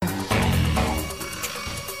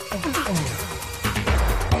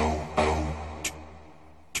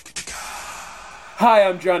Hi,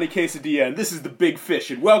 I'm Johnny Quesadilla, and this is The Big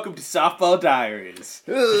Fish, and welcome to Softball Diaries.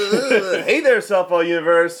 Hey there, Softball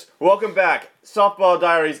Universe. Welcome back. Softball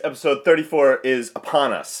Diaries episode 34 is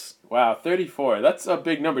upon us. Wow, 34. That's a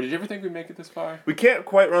big number. Did you ever think we'd make it this far? We can't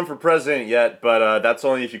quite run for president yet, but that's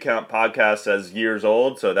only if you count podcasts as years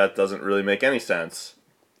old, so that doesn't really make any sense.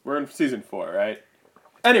 We're in season 4, right?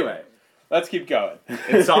 Anyway, let's keep going.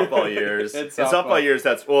 In softball years. In softball years,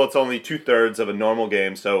 it's only 2/3 of a normal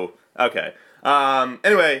game, so, okay.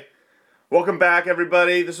 Anyway, welcome back,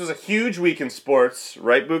 everybody. This was a huge week in sports,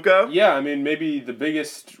 right, Buko? Yeah, I mean, maybe the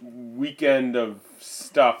biggest weekend of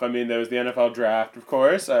stuff. I mean, there was the NFL draft, of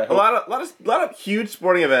course. A lot of huge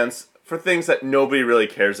sporting events for things that nobody really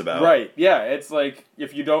cares about. Right. Yeah, it's like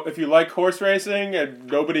if you like horse racing and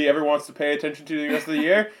nobody ever wants to pay attention to the rest of the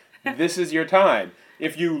year, this is your time.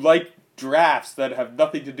 If you like drafts that have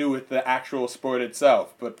nothing to do with the actual sport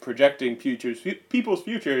itself, but projecting people's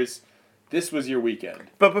futures, this was your weekend.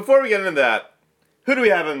 But before we get into that, who do we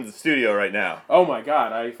have in the studio right now? Oh my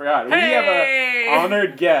God, I forgot. Hey! We have an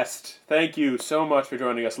honored guest. Thank you so much for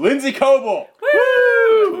joining us, Lindsay Coble.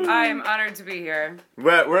 Woo! I'm honored to be here.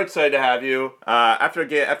 We're excited to have you. After a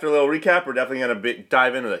little recap, we're definitely going to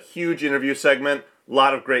dive into a huge interview segment. A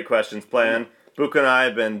lot of great questions planned. Buka and I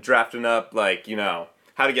have been drafting up,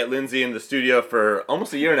 how to get Lindsay in the studio for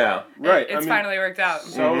almost a year now. Right. It's finally worked out.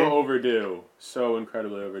 So overdue. So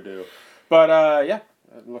incredibly overdue. But, yeah,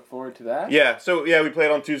 I look forward to that. Yeah, we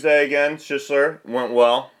played on Tuesday again. Shishler went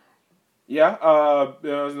well. Yeah, it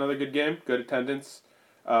was another good game. Good attendance.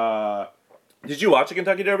 Did you watch the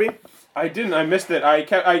Kentucky Derby? I didn't. I missed it. I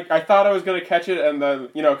thought I was going to catch it, and then,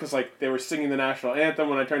 because, they were singing the national anthem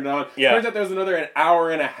when I turned it on. Yeah. Turns out there was an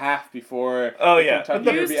hour and a half before News Kentucky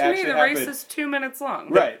Derby to me, actually the happened. race is 2 minutes long.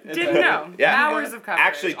 Right. Didn't know. Yeah. Hours of coverage.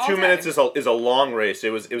 Actually, all 2 day. minutes is a long race.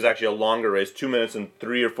 It was actually a longer race. 2 minutes and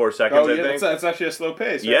 3 or 4 seconds, Oh, I yeah, think. that's actually a slow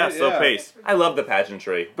pace, right? Yeah, slow pace. I love the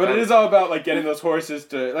pageantry. But it is all about, getting those horses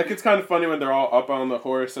to... it's kind of funny when they're all up on the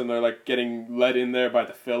horse and they're, getting led in there by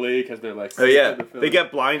the filly because they're, Oh, yeah. the filly. They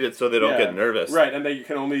get blinded so they don't get nervous. Right, and they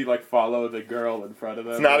can only, follow the girl in front of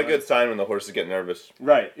them. It's not a good sign when the horses get nervous.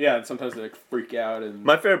 Right, yeah, and sometimes they, freak out and...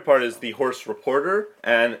 My favorite part is the horse reporter,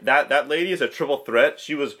 and that lady is a triple threat.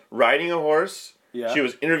 She was riding a horse... Yeah. She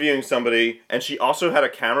was interviewing somebody, and she also had a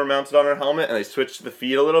camera mounted on her helmet, and they switched the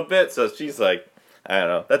feed a little bit, so she's I don't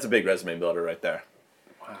know, that's a big resume builder right there.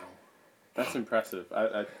 Wow. That's impressive.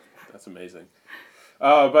 That's amazing.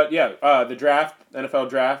 But yeah, the NFL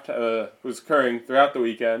draft, was occurring throughout the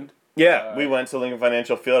weekend. Yeah, we went to Lincoln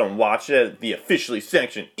Financial Field and watched it at the officially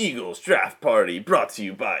sanctioned Eagles draft party, brought to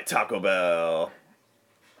you by Taco Bell.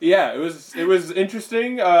 Yeah, it was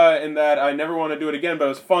interesting in that I never want to do it again, but it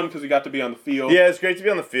was fun because we got to be on the field. Yeah, it's great to be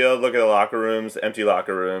on the field, look at the locker rooms, empty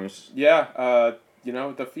locker rooms. Yeah,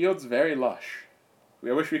 the field's very lush.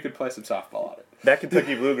 I wish we could play some softball on it. That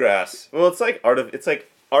Kentucky bluegrass, well, it's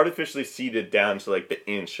artificially seeded down to the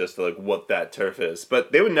inch as to what that turf is.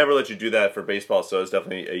 But they would never let you do that for baseball, so it's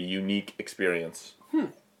definitely a unique experience.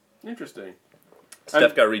 Interesting.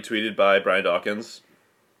 Steph got retweeted by Brian Dawkins,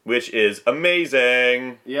 which is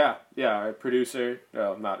amazing. Yeah, our producer,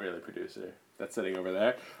 well, not really producer, that's sitting over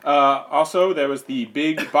there. Also, there was the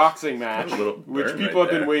big boxing match, which people have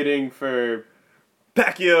been waiting for.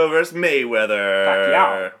 Pacquiao versus Mayweather.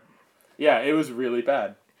 Pacquiao. Yeah, it was really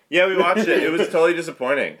bad. Yeah, we watched it. It was totally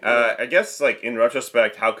disappointing. I guess, in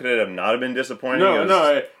retrospect, how could it have not been disappointing?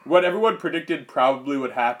 No. What everyone predicted probably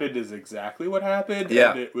would happen is exactly what happened,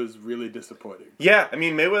 and it was really disappointing. Yeah, I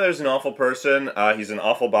mean, Mayweather's an awful person. He's an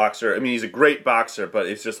awful boxer. I mean, he's a great boxer, but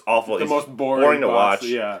it's just awful. The He's most boring to watch.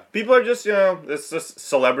 Yeah. People are just, it's just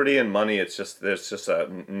celebrity and money. There's just a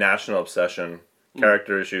national obsession.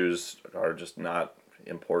 Character issues are just not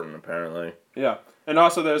important, apparently. Yeah. And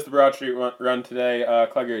also, there's the Broad Street run today.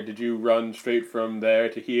 Clegger, did you run straight from there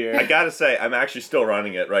to here? I gotta say, I'm actually still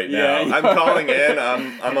running it right now. Yeah. I'm calling in.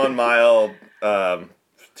 I'm on mile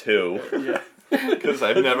 2. Yeah. Because I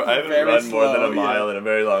haven't run more than a mile in a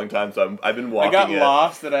very long time, so I've been walking. I got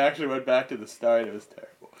lost, and I actually went back to the start. It was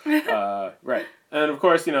terrible. Right. And of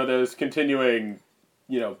course, there's continuing,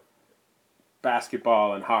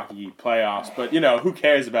 basketball and hockey playoffs, but who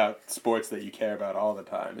cares about sports that you care about all the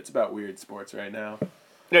time? It's about weird sports right now.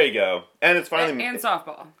 There you go. And it's finally and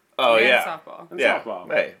softball. Oh, and yeah. Softball. And Yeah.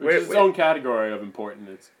 softball. Hey, which is its own category of important.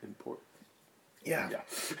 It's important. Yeah.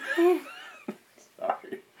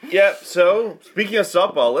 Sorry. Yeah, so speaking of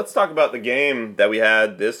softball, let's talk about the game that we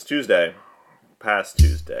had this Tuesday. Past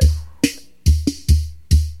Tuesday.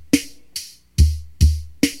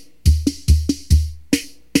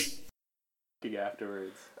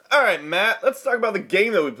 afterwards. All right, Matt, let's talk about the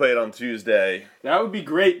game that we played on Tuesday. That would be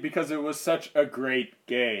great because it was such a great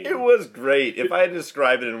game. It was great. If I had to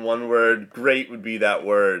describe it in one word, great would be that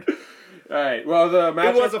word. All right. Well, the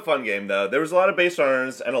matchup. It was a fun game, though. There was a lot of base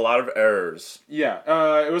runners and a lot of errors. Yeah,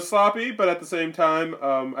 it was sloppy, but at the same time,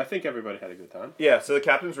 I think everybody had a good time. Yeah, so the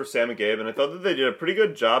captains were Sam and Gabe, and I thought that they did a pretty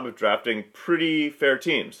good job of drafting pretty fair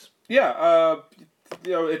teams. Yeah,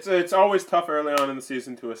 it's always tough early on in the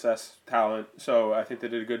season to assess talent, so I think they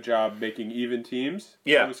did a good job making even teams.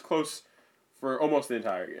 Yeah. It was close for almost the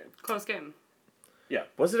entire game. Close game.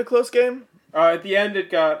 Was it a close game? At the end, it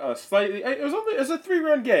got a slightly. It was a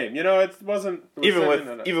 3-run game. It wasn't Even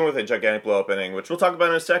with a gigantic blow up inning, which we'll talk about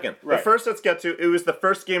in a second. Right. But first, let's get to it. Was the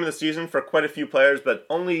first game of the season for quite a few players, but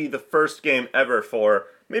only the first game ever for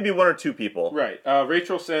maybe one or two people. Right.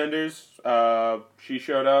 Rachel Sanders. She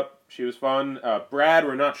showed up. She was fun. Brad,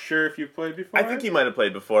 we're not sure if you've played before. I think he might have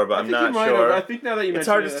played before, but I'm not have. sure. I think now that you mention It's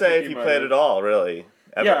hard to say if he played at all, really.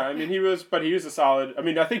 Ever. Yeah, I mean, he was a solid. I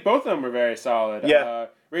mean, I think both of them were very solid. Yeah.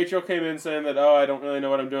 Rachel came in saying that, I don't really know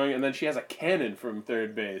what I'm doing, and then she has a cannon from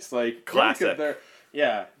third base, like classic.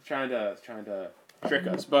 Trying to trick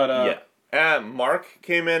us, but Mark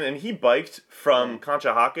came in and he biked from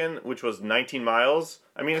Conshohocken, which was 19 miles.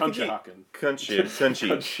 I mean, Conshohocken.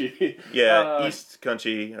 Kunchi. Yeah, East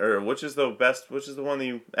Kunchi, or which is the one that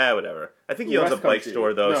you, whatever. I think he owns a bike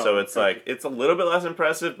store though, so it's like, it's a little bit less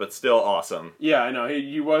impressive, but still awesome. Yeah, I know.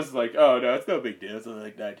 He was like, oh no, it's no big deal. It's only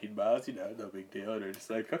like 19 miles, no big deal. And they're just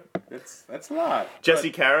like, that's a lot.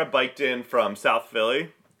 Jesse Cara biked in from South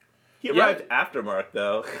Philly. He arrived after Mark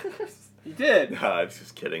though. He did. No, I was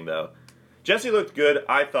just kidding though. Jesse looked good,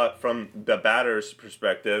 I thought, from the batter's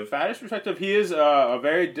perspective. He is a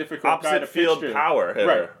very difficult guy to field pitch to. power hitter.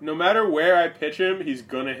 Right. No matter where I pitch him, he's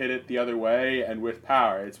gonna hit it the other way and with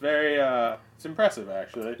power. It's very it's impressive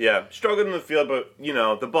actually. Yeah, struggled in the field, but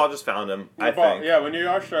the ball just found him. I think. Yeah, when you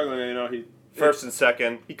are struggling, he first and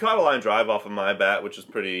second. He caught a line drive off of my bat, which is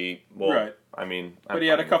pretty right. I mean, but he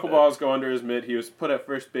had a couple balls go under his mitt. He was put at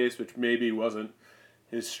first base, which maybe wasn't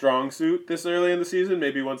his strong suit this early in the season.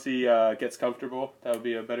 Maybe once he gets comfortable, that would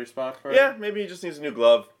be a better spot for him. Yeah, maybe he just needs a new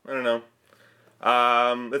glove. I don't know.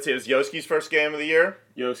 Let's see. It was Yoski's first game of the year.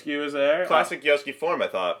 Yoski was there. Classic Yoski form, I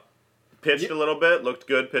thought. Pitched a little bit, looked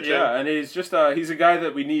good pitching. Yeah, and he's just he's a guy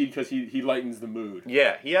that we need because he lightens the mood.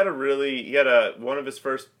 Yeah, he had one of his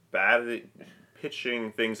first bad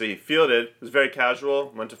pitching things that he fielded. It was very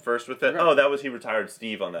casual. Went to first with it. Right. He retired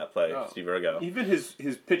Steve on that play. Steve Ergo. Even his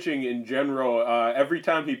pitching in general. Every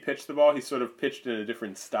time he pitched the ball, he sort of pitched in a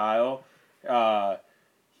different style.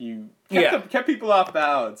 He kept people off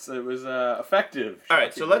balance. It was effective. All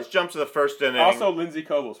right, so let's jump to the first inning. Also, Lindsay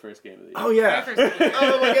Kobel's first game of the year. Oh yeah!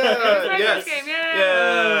 Oh my God! Yes. Game,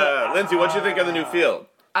 yeah. Lindsay, what do you think of the new field?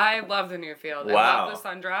 I love the new field. Wow. I love the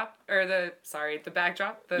sun drop, or the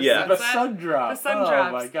backdrop. The sun drop. The sun drops.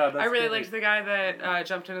 Oh my God, that's I really great. liked the guy that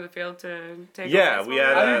jumped into the field to take. Yeah, we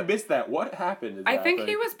had. I didn't miss that. What happened? Exactly? I think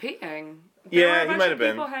he was peeing. Yeah, he might have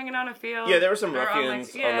been. People hanging on a field. Yeah, there were some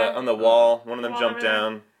ruffians on the wall. One of them jumped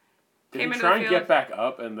down. Did he try and get back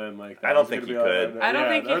up and then I don't think he could. I don't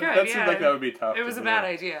think he could. That seemed like that would be tough. It was a bad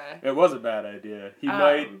idea. It was a bad idea. He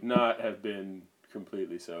might not have been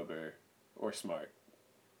completely sober or smart.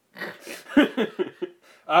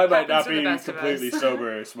 I might not be completely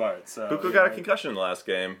sober or smart. So Buko got a concussion in the last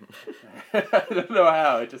game. I don't know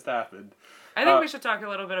how. It just happened. I think we should talk a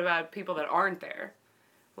little bit about people that aren't there.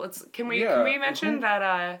 Can we mention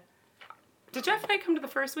that? Did Jeff Knight come to the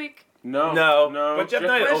first week? No. But Jeff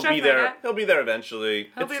Knight will be there. He'll be there eventually.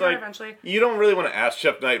 He'll be there eventually. You don't really want to ask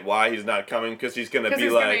Jeff Knight why he's not coming because he's going to be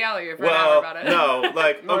like, gonna yell at you for an hour about it. No,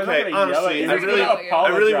 like, okay, honestly, I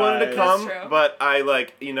really wanted to come, but I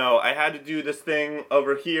I had to do this thing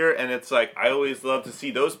over here, and it's like I always love to see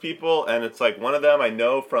those people, and it's like one of them I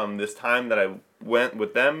know from this time that I went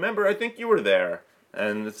with them. Remember, I think you were there,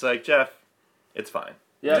 and it's like Jeff, it's fine.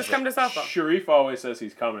 Yeah, just come to softball. Sharif always says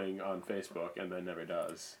he's coming on Facebook and then never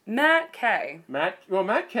does. Matt K. Matt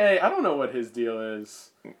K, I don't know what his deal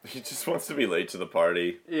is. He just wants to be late to the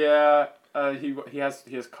party. Yeah, he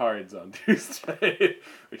has cards on Tuesday,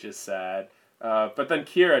 which is sad. But then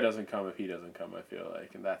Kira doesn't come if he doesn't come, I feel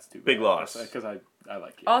like, and that's too bad. Big loss. Because I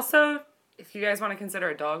like Kira. Also, if you guys want to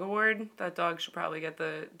consider a dog award, that dog should probably get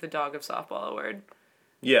the Dog of Softball award.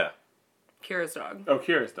 Yeah. Kira's dog. Oh,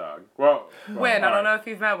 Kira's dog. Well, Win. I don't know if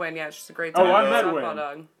you've met Win yet. She's a great dog. I met softball Win.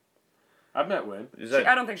 Dog. I've met Win.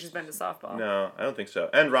 I don't think she's been to softball. No, I don't think so.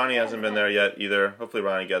 And Ronnie hasn't been there yet either. Hopefully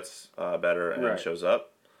Ronnie gets better and shows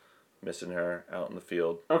up. Missing her out in the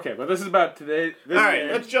field. Okay, but this is about today. All right,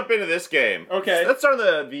 let's jump into this game. Okay. Let's start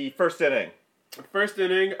the first inning. First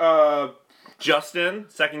inning, Justin,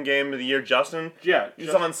 second game of the year. Justin, he's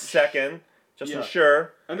on second. Justin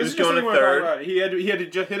Sure, and he was going to third. He had to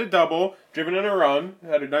just hit a double, driven in a run,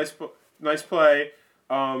 had a nice play.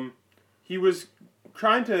 He was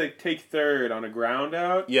trying to take third on a ground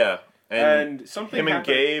out. Yeah. And something him and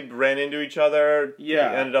Gabe ran into each other. Yeah.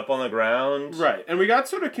 He ended up on the ground. Right. And we got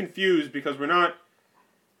sort of confused because we're not...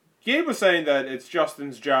 Gabe was saying that it's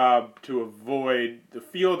Justin's job to avoid the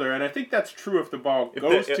fielder, and I think that's true if the ball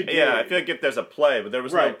goes to Gabe. Yeah, I feel like if there's a play, but there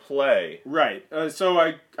was no play. Right. So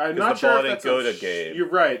I'm not sure if that's... the ball didn't go to Gabe. You're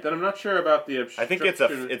right. Then I'm not sure about the obstruction. I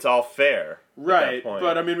think it's all fair. Right. At that point.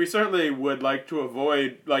 But, I mean, we certainly would like to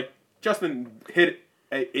avoid... Like, Justin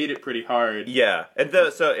ate it pretty hard. Yeah,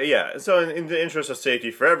 so in the interest of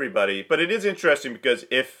safety for everybody, but it is interesting because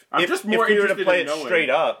if we were to play it straight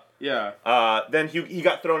up, then he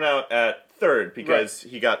got thrown out at third because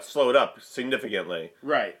he got slowed up significantly.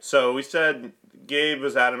 Right. So we said Gabe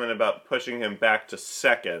was adamant about pushing him back to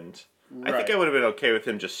second. Right. I think I would have been okay with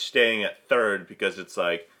him just staying at third because it's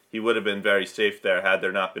like he would have been very safe there had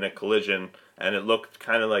there not been a collision, and it looked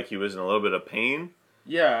kind of like he was in a little bit of pain.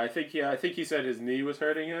 Yeah, I think he said his knee was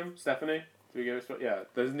hurting him. Stephanie,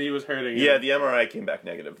 his knee was hurting him. Yeah, the MRI came back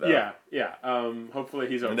negative though. Yeah. Hopefully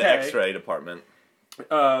he's okay. In the X-ray department.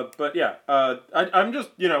 But yeah, I'm just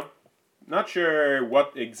not sure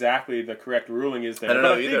what exactly the correct ruling is there. I don't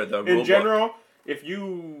know either. In general, if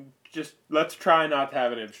you just let's try not to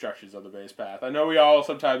have any obstructions on the base path. I know we all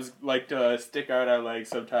sometimes like to stick out our legs.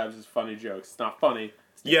 Sometimes it's funny jokes. It's not funny.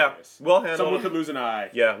 Yeah, well handled. Someone could lose an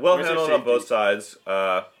eye. Yeah, well handled on both sides.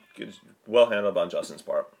 Well handled on Justin's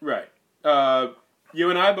part. Right. You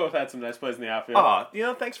and I both had some nice plays in the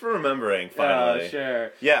outfield. Thanks for remembering. Finally.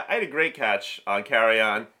 Sure. Yeah, I had a great catch on carry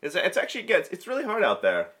on. It's it's really hard out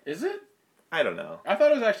there. Is it? I don't know. I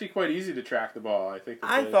thought it was actually quite easy to track the ball.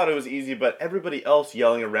 I thought it was easy, but everybody else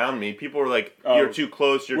yelling around me, people were like, "You're too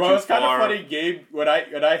close. You're too far." Well, it's kind of funny, Gabe. When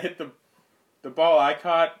I hit the ball I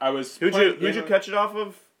caught, I was... Who'd you catch it off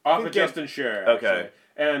of? Off of Justin Sure. Okay.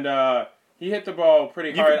 And he hit the ball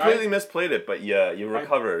pretty hard. You completely misplayed it, but yeah, you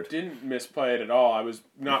recovered. I didn't misplay it at all. I was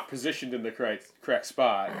not positioned in the correct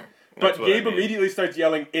spot. But Gabe immediately starts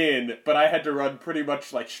yelling in, but I had to run pretty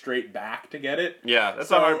much like straight back to get it. Yeah,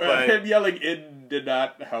 that's a hard play. Him yelling in did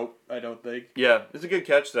not help, I don't think. Yeah, it's a good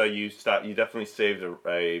catch though. You definitely saved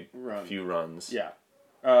a few runs. Yeah.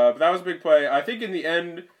 But that was a big play. I think in the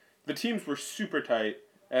end, the teams were super tight,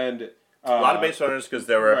 and a lot of base runners because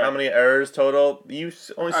there were how many errors total? You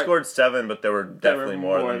only scored 7, but there were definitely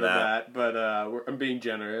more than that. But I'm being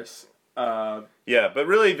generous. Yeah, but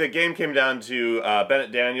really the game came down to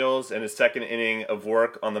Bennett Daniels and his second inning of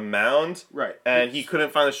work on the mound. Right. And he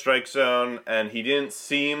couldn't find the strike zone, and he didn't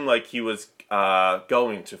seem like he was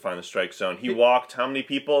going to find the strike zone. He walked how many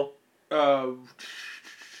people?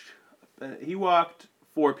 He walked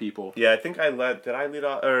 4 people. Yeah, I think did I lead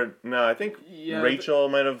off? Or no, I think Rachel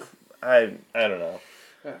might have. I don't know.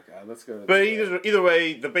 Oh God, let's go. But either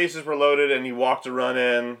way, the bases were loaded, and he walked a run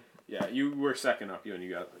in. Yeah, you were second up, and you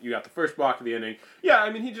got the first block of the inning. Yeah,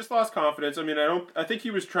 I mean he just lost confidence. I mean I think he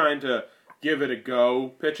was trying to give it a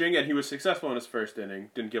go pitching, and he was successful in his first inning.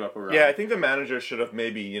 Didn't give up a run. Yeah, I think the manager should have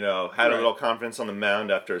maybe had a little confidence on the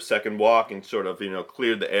mound after a second walk and sort of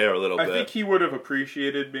cleared the air a little bit. I think he would have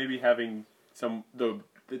appreciated maybe having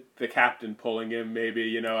the captain pulling him,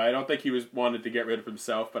 maybe, I don't think he wanted to get rid of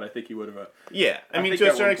himself, but I think he would have. Yeah, I mean, to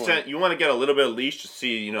a certain extent, you want to get a little bit of leash to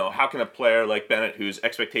see, how can a player like Bennett, whose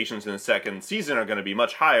expectations in the second season are going to be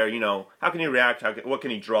much higher, how can he react? What can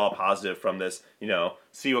he draw positive from this?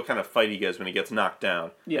 See what kind of fight he gets when he gets knocked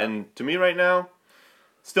down. Yeah. And to me right now,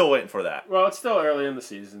 still waiting for that. Well, it's still early in the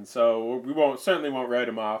season, so we certainly won't write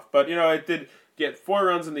him off. But it did get 4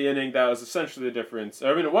 runs in the inning. That was essentially the difference.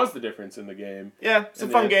 I mean, it was the difference in the game. Yeah, it's a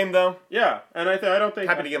fun game, though. Yeah, and I don't think...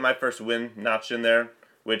 Happy to get my first win notched in there,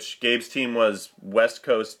 which Gabe's team was West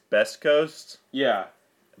Coast Best Coast. Yeah.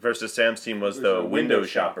 Versus Sam's team was the Window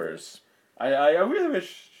Shoppers. I really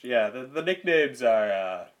wish... Yeah, the nicknames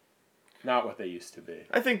are not what they used to be.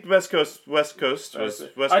 I think West Coast was West Coast. I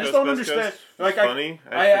just don't understand. Like funny.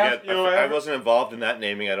 I wasn't involved in that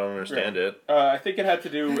naming. I don't understand it. I think it had to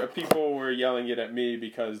do. People were yelling it at me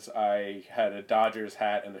because I had a Dodgers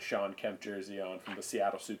hat and a Sean Kemp jersey on from the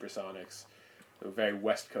Seattle SuperSonics. A very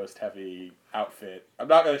West Coast heavy outfit. I'm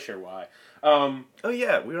not really sure why. Oh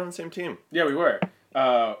yeah, we were on the same team. Yeah, we were.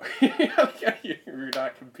 We're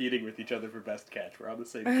not competing with each other for best catch. We're on the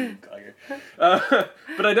same team, Tiger.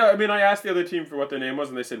 But I don't. I mean, I asked the other team for what their name was,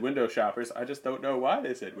 and they said window shoppers. I just don't know why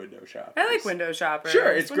they said window shoppers. I like window shoppers. Sure,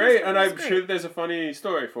 it's great, and I'm sure there's a funny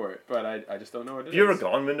story for it, but I just don't know what it is. You ever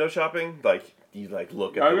gone window shopping? Like you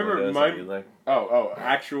look at I the remember windows and you like.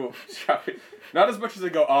 Actual shopping. Not as much as I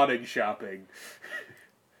go awning shopping.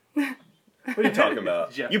 What are you talking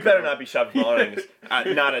about? Jeffco. You better not be shopping awnings.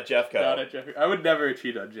 Not at Jeffco. Not at Jeffco. I would never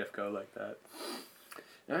cheat on Jeffco like that.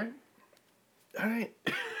 All right.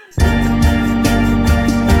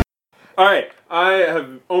 All right. I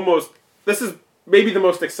have almost. This is maybe the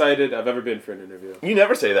most excited I've ever been for an interview. You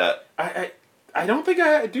never say that. I don't think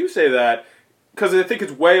I do say that. Because I think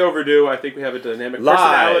it's way overdue. I think we have a dynamic Live,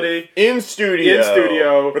 personality. in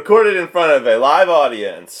studio. Recorded in front of a live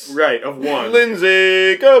audience. Right, of one.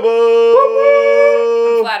 Lindsay Coble!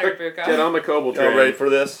 I'm flattered, Buka. Get on the Coble train. Y'all ready for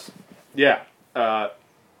this? Yeah.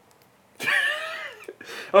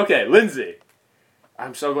 Okay, Lindsay.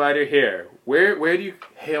 I'm so glad you're here. Where do you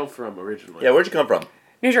hail from originally? Yeah, where'd you come from?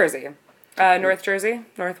 New Jersey. North Jersey.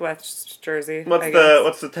 Northwest Jersey.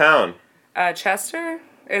 What's the town? Chester?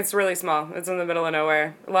 It's really small. It's in the middle of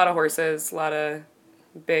nowhere. A lot of horses, a lot of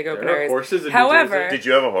big open There are areas. horses in New However, Jersey? Did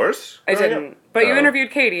you have a horse? I didn't. But you Oh.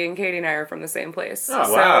 interviewed Katie, and Katie and I are from the same place. Oh,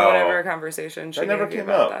 so wow. whatever conversation she That never gave you came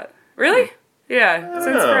about up. that. Really? Yeah, since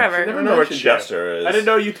know. forever. I don't know where mentioned Chester is. I didn't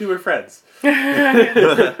know you two were friends.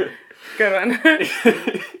 Good one.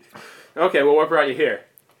 Okay, well, what brought you here?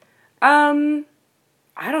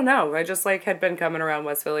 I don't know. I just had been coming around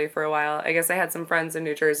West Philly for a while. I guess I had some friends in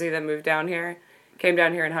New Jersey that moved down here, came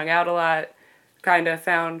down here and hung out a lot, kind of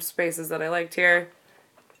found spaces that I liked here,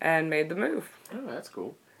 and made the move. Oh, that's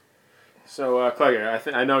cool. So,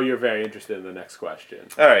 Clegger, I know you're very interested in the next question.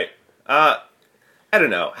 All right. I don't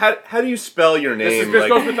know. How do you spell your name? This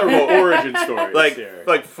goes with the origin story.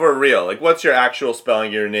 like for real. Like, what's your actual spelling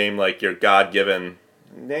of your name? Like your God-given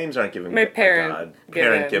names aren't given. My by parent God. given.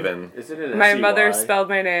 Parent given. Is it an My S-E-Y? mother spelled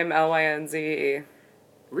my name Lynze.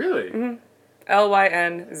 Really? Mm-hmm.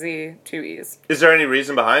 Lynz, 2 E's. Is there any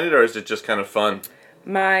reason behind it, or is it just kind of fun?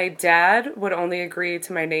 My dad would only agree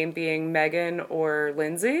to my name being Megan or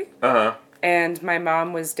Lindsay. Uh-huh. And my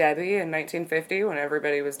mom was Debbie in 1950 when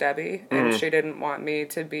everybody was Debbie. And she didn't want me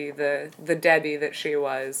to be the Debbie that she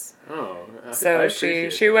was. Oh, So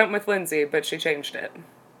she went with Lindsay, but she changed it.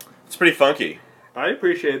 It's pretty funky. I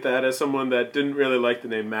appreciate that as someone that didn't really like the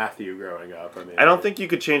name Matthew growing up. I don't think you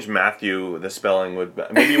could change Matthew. The spelling would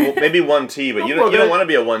maybe one T, but you don't want to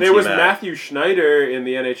be a one T. There was Matthew Schneider in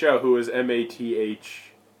the NHL who was Mathieu.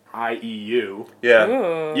 Yeah,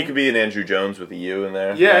 Ooh. you could be an Andrew Jones with a U in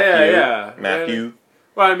there. Yeah. Matthew.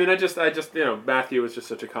 Well, I mean, I just Matthew was just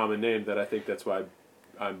such a common name that I think that's why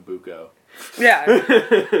I'm Buko.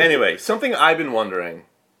 Yeah. Anyway, something I've been wondering.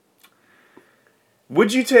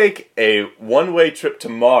 Would you take a one-way trip to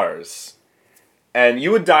Mars, and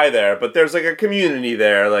you would die there, but there's a community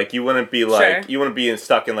there, you wouldn't be Sure. you wouldn't be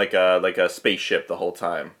stuck in a spaceship the whole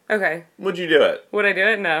time. Okay. Would you do it? Would I do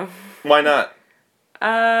it? No. Why not?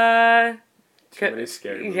 Too many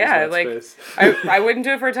scary movies yeah, in that space. I wouldn't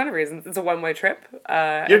do it for a ton of reasons. It's a one-way trip.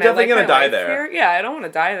 You're definitely gonna die there. Here. Yeah, I don't want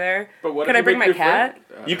to die there. But what Could if I you bring make my your cat?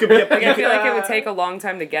 friend- You could be. I feel like it would take a long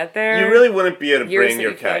time to get there. You really wouldn't be able to Years bring that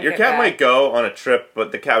your you cat. can't Your get cat back. might go on a trip,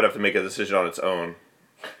 but the cat would have to make a decision on its own.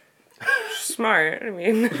 Smart. I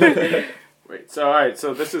mean, Wait, so alright,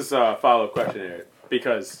 so this is a follow-up question here.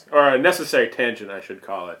 Or a necessary tangent, I should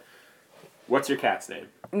call it. What's your cat's name?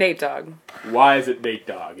 Nate Dog. Why is it Nate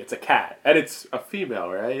Dog? It's a cat. And it's a female,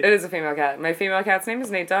 right? It is a female cat. My female cat's name is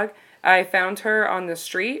Nate Dog. I found her on the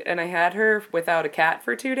street, and I had her without a cat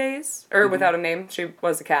for 2 days. Or without a name. She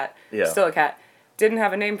was a cat. Yeah. Still a cat. Didn't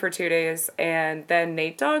have a name for 2 days, and then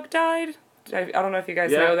Nate Dog died. I don't know if you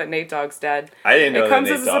guys Yeah. know that Nate Dog's dead. I didn't know It that comes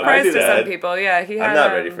Nate as a Dogg surprise was to some dead. people. Yeah, he had. I'm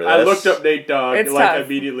not ready for that. I looked up Nate Dogg It's tough.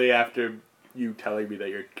 immediately after you telling me that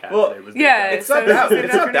your cat's Well, name was Nate yeah, Dogg. It's not So that. it's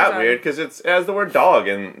It's not Nate that Dogg. weird because it has the word dog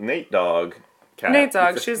and Nate Dog. Cat. Nate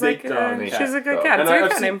Dog. It's a She's Nate like Dogg she's cat, a good though. cat. And It's a good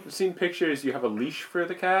I've cat name. seen pictures. You have a leash for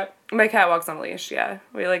the cat. My cat walks on a leash. Yeah,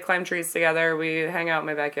 we climb trees together. We hang out in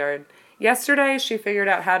my backyard. Yesterday, she figured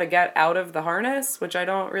out how to get out of the harness, which I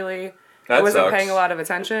don't really. I That wasn't sucks. paying a lot of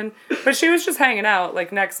attention, but she was just hanging out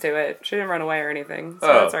next to it. She didn't run away or anything, so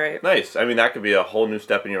Oh, that's all right. nice. I mean, that could be a whole new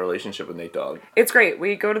step in your relationship with Nate Dogg. It's great.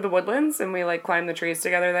 We go to the woodlands and we climb the trees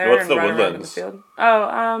together there What's and the run around in the woodlands? field.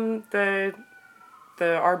 Oh,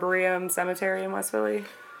 the Arboretum Cemetery in West Philly.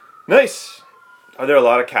 Nice. Are there a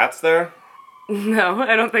lot of cats there? No,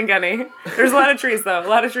 I don't think any. There's a lot of trees though. A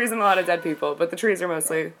lot of trees and a lot of dead people, but the trees are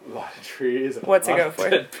mostly A lot of trees. And What to a lot go of for.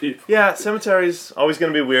 dead people. Yeah, cemeteries always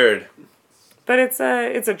gonna be weird. But it's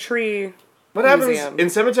a tree. What happens Museum. in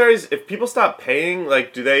cemeteries if people stop paying?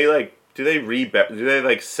 Like, do they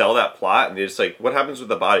sell that plot and they just like what happens with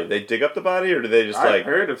the body? They dig up the body or do they just I've like?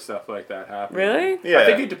 heard of stuff like that happening. Really? Yeah. I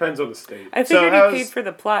think it depends on the state. I So figured how's- you paid for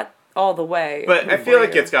the plot all the way. But I feel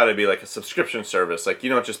like Where- it's got to be like a subscription service. Like you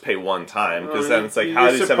don't just pay one time because then it's like You're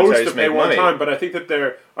how do supposed cemeteries to pay make one money? time, but I think that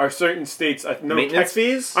there are certain states. I know Maintenance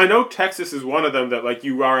fees? I know Texas is one of them that like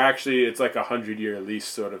you are actually it's like 100-year lease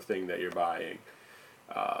sort of thing that you're buying.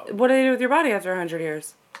 What do they do with your body after 100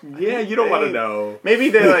 years? Yeah, you don't want to know. Maybe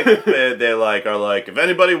they like they like are like if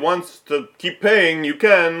anybody wants to keep paying, you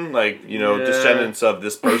can like Yeah. descendants of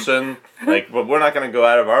this person like, but we're not gonna go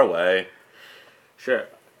out of our way. Sure.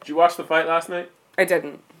 Did you watch the fight last night? I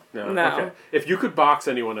didn't. No. Okay. If you could box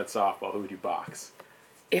anyone at softball, who would you box?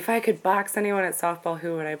 If I could box anyone at softball,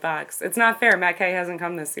 who would I box? It's not fair. Matt Kay hasn't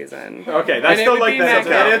come this season. Okay, And that's it still would like be that. Matt Answer.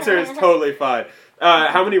 That Kay. answer is totally fine.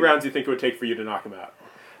 How many rounds do you think it would take for you to knock him out?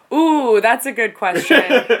 Ooh, that's a good question.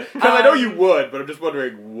 Because I know you would, but I'm just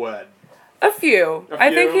wondering when. A few. A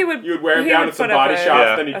I think few? he would. You would wear him he down would at some put up body a- shots,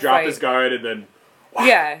 Yeah. then he'd a drop fight. his guard, and then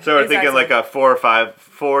Yeah. So we're thinking exactly. like a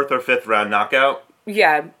 4th or 5th round knockout.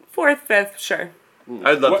 Yeah, 4th, 5th, sure.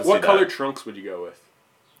 I'd love to see what that. color trunks would you go with?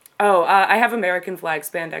 Oh, I have American flag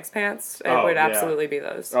spandex pants. It Oh, would yeah. absolutely be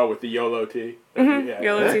those. Oh, with the YOLO tee.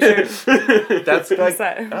 Yellow t-shirt. That's like,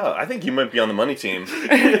 that? oh, I think you might be on the money team.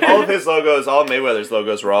 All of his logos, all of Mayweather's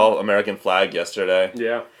logos were all American flag yesterday.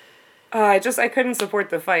 Yeah. I couldn't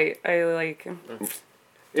support the fight. I like domestic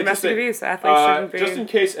Interesting. abuse. Athletes shouldn't be. Just in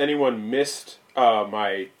case anyone missed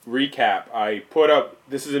my recap, I put up.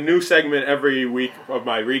 This is a new segment every week of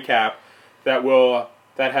my recap that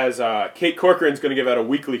has Kate Corcoran's going to give out a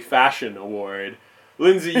weekly fashion award.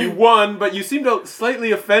 Lindsay, you won, but you seemed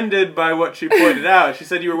slightly offended by what she pointed out. She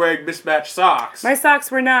said you were wearing mismatched socks. My socks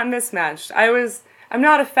were not mismatched. I'm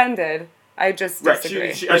not offended. I just Right. disagree.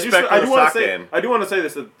 Respect for the sock game. I do want to say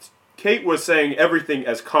this. That Kate was saying everything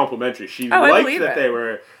as complimentary. She Oh, I liked believe that it. they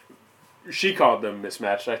were. She called them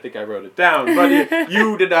mismatched. I think I wrote it down, but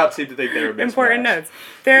you did not seem to think they were mismatched. Important notes.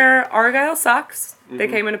 They're Argyle socks. They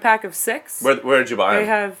came in a pack of 6. Where did you buy They them?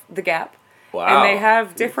 have the Gap. Wow. And they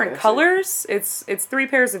have different fancy. colors. It's 3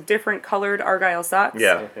 pairs of different colored Argyle socks.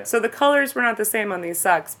 Yeah. Okay. So the colors were not the same on these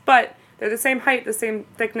socks, but they're the same height, the same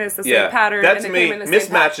thickness, the Yeah. same pattern. That and to they me, came in the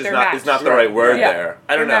same mismatch pack. is They're not matched. the right word Yeah. there.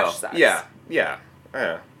 I don't They're know. matched socks. Yeah. Yeah.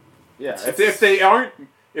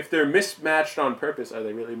 If they're mismatched on purpose, are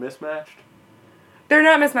they really mismatched? They're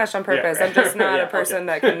not mismatched on purpose. Yeah. I'm just not Yeah, a person okay.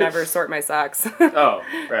 that can never sort my socks. Oh,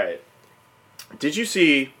 right. Did you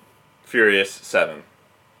see Furious 7?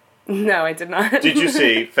 No, I did not. Did you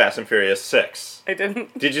see Fast and Furious 6? I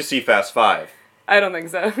didn't. Did you see Fast 5? I don't think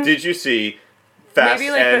so. Did you see Fast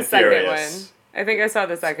Maybe like and the second Furious? one. I think I saw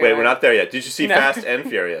the second Wait, one. we're not there yet. Did you see No. Fast and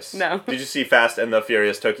Furious? No. Did you see Fast and the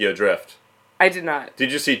Furious Tokyo Drift? I did not.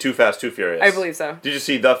 Did you see Too Fast, Too Furious? I believe so. Did you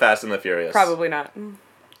see The Fast and the Furious? Probably not.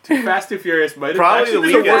 Too Fast, Too Furious might have Probably actually the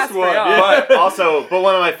been the weakest worst one. for y'all. Yeah. But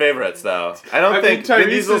one of my favorites though. I don't I think mean, Vin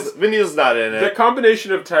Tyrese Diesel's not in The it.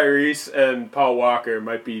 combination of Tyrese and Paul Walker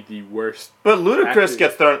might be the worst. But Ludacris Actors.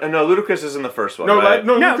 gets thrown. No, Ludacris is in the first one. No, right?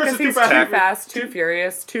 no, No, Lucas because is Too he's Fast. too fast, too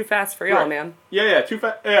furious, too fast for y'all, Right. man. Yeah, Too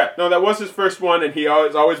Fast. Yeah, no, that was his first one, and he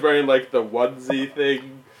was always wearing like the onesie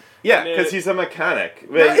thing. Yeah, because he's a mechanic.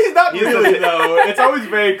 No, he's not He's really the- though. It's always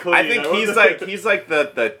very clean. I think he's like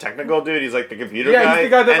the technical dude. He's like the computer Yeah, guy. he's the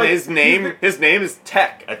guy that, and like, his name is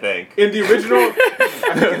Tech. I think. in the original. I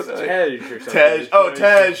think it's Tej or something. Tej. Oh,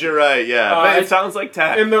 Tej. You're right. Yeah, but I- it sounds like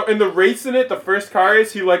Tech. In the race in it, the first car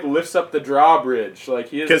race, he like lifts up the drawbridge, like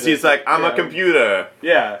he is. Because he's like, I'm a computer.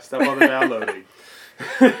 Yeah, stuff on the downloading.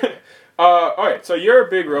 All right, so you're a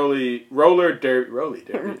big roller derby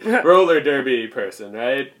person,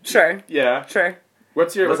 right? Sure, Yeah. sure.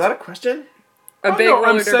 What's your? Was that a question? A Oh, big no, roller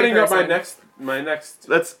I'm derby setting up my person. next.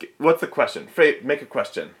 What's the question? Make a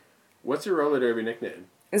question. What's your roller derby nickname?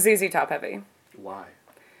 ZZ Top Heavy. Why?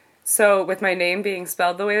 So, with my name being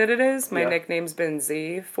spelled the way that it is, my Yeah. nickname's been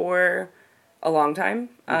Z for a long time,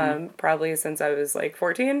 probably since I was like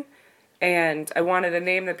 14. And I wanted a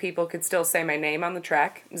name that people could still say my name on the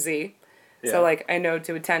track, Z. Yeah. So, like, I know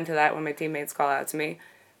to attend to that when my teammates call out to me.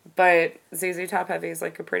 But ZZ Top Heavy is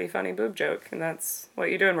like a pretty funny boob joke, and that's what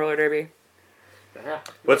you do in roller derby.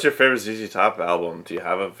 What's your favorite ZZ Top album? Do you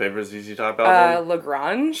have a favorite ZZ Top album?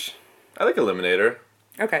 Lagrange? I like Eliminator.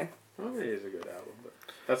 Okay. Well, it is a good album, but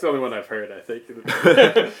that's the only one I've heard. I think.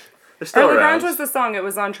 They're still Or around. Lagrange was the song, it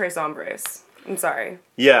was on Tres Hombres. I'm sorry.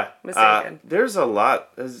 Yeah. Mistaken. There's a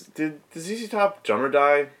lot. Did the ZZ Top drummer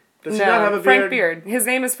die? Does he not have a beard? Frank Beard. His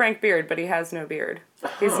name is Frank Beard, but he has no beard.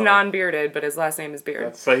 He's non-bearded, but his last name is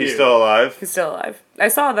Beard. But he's still alive? He's still alive. I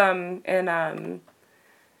saw them in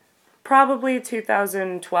probably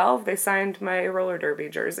 2012. They signed my roller derby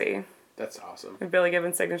jersey. That's awesome. With Billy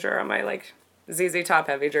Gibbons' signature on my ZZ Top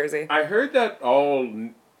Heavy jersey. I heard that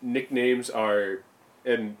all nicknames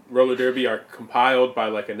in roller derby are compiled by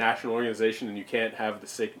a national organization, and you can't have the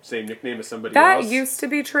same nickname as somebody else. That used to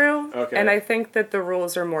be true. Okay. And I think that the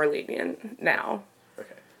rules are more lenient now.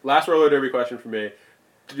 Okay. Last roller derby question for me.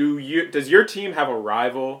 Does your team have a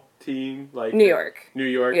rival team? New York. New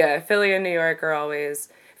York? Yeah, Philly and New York are always...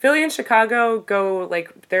 Philly and Chicago go,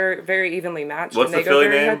 they're very evenly matched. What's the Philly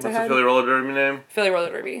name? What's the Philly roller derby name? Philly Roller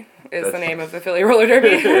Derby is the name of the Philly Roller Derby.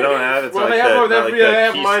 They don't have it. Well, they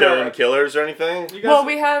have Keystone Killers or anything? Well,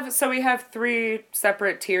 we have 3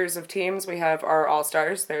 separate tiers of teams. We have our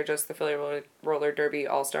All-Stars. They're just the Philly Roller Derby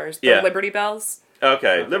All-Stars. The Liberty Bells.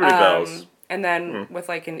 Okay, Liberty Bells. And then with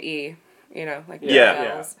an E, Bells.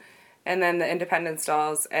 Yeah. And then the Independence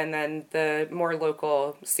Dolls, and then the more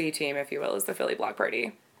local C team, if you will, is the Philly Block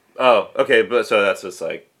Party. Oh, okay, but so that's just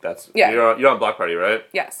you're on Block Party, right?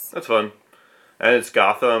 Yes. That's fun. And it's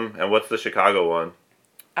Gotham, and what's the Chicago one?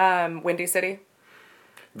 Windy City.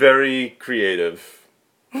 Very creative.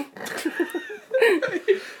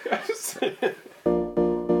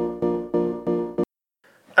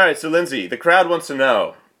 Alright, so Lindsay, the crowd wants to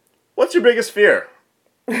know, what's your biggest fear?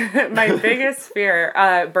 My biggest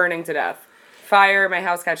fear, burning to death. Fire, my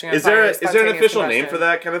house catching on fire. Is there an official name for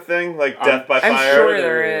that kind of thing? Like death by fire? I'm sure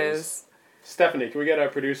there is. Stephanie, can we get a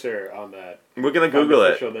producer on that? We're going to Google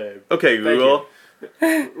it. Name. Okay, Google.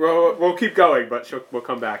 We'll keep going, but we'll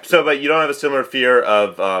come back. But you don't have a similar fear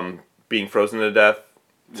of being frozen to death?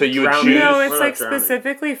 So you would choose... No, it's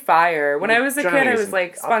specifically fire. When I was a kid, I was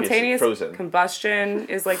spontaneous combustion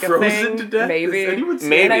is a frozen thing. To death? Maybe.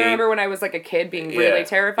 Maybe. And I remember when I was a kid being really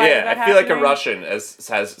terrified of that I feel like a happening. Russian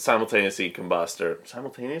has simultaneously combusted.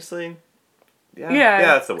 Simultaneously? Yeah,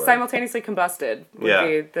 that's the word. Simultaneously combusted would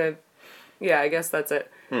be the... Yeah, I guess that's it.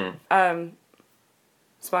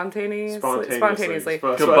 Spontaneously.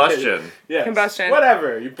 Combustion. Yes. Combustion.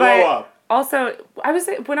 Whatever, you blow up. Also,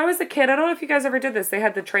 when I was a kid, I don't know if you guys ever did this. They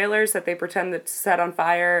had the trailers that they pretend to set on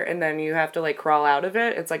fire, and then you have to crawl out of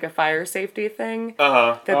it. It's like a fire safety thing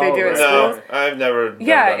that they do at schools. No, I've never.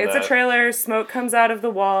 Yeah, it's a trailer. Smoke comes out of the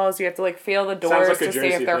walls. You have to feel the doors to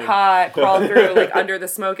see if they're thing. hot. Crawl through under the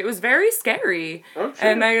smoke. It was very scary. Oh, sure.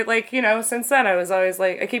 And I since then I was always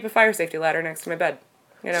I keep a fire safety ladder next to my bed.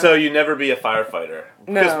 So you never be a firefighter.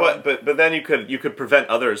 No. But then you could prevent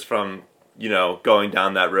others from going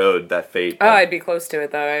down that road, that fate. Oh, I'd be close to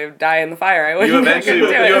it though. I would die in the fire. I wouldn't.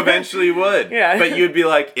 You eventually would. Yeah. But you'd be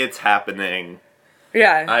like, it's happening.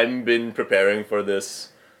 Yeah. I've been preparing for this.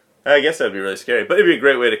 I guess that'd be really scary, but it'd be a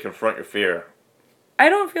great way to confront your fear. I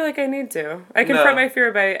don't feel like I need to. I confront my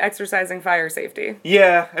fear by exercising fire safety.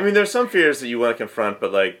 Yeah, I mean, there's some fears that you want to confront,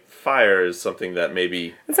 but fire is something that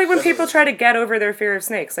maybe... It's like when people try to get over their fear of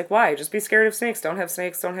snakes. Why? Just be scared of snakes. Don't have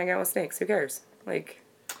snakes. Don't hang out with snakes. Who cares?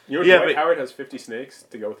 Dwight Howard has 50 snakes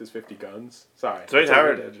to go with his 50 guns? Sorry. Dwight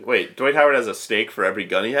Howard has a stake for every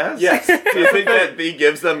gun he has? Yes. Do you think that he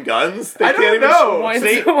gives them guns? I don't know.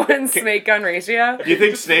 One snake gun ratio. Do you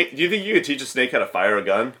think you could teach a snake how to fire a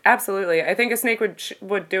gun? Absolutely. I think a snake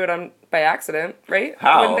would do it by accident, right?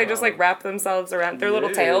 How? Wouldn't they just wrap themselves around their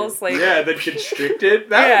little tails? Then constricted?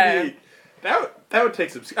 That would take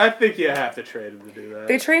some... I think you have to train him to do that.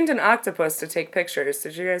 They trained an octopus to take pictures.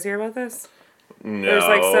 Did you guys hear about this? No.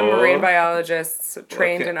 There's some marine biologists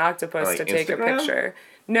trained an octopus to take Instagram? a picture.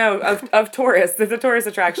 No, of tourists. It's a tourist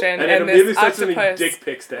attraction, and this octopus dick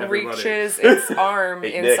pics to everybody. reaches its arm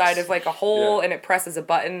inside dicks. of a hole, and it presses a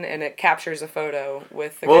button, and it captures a photo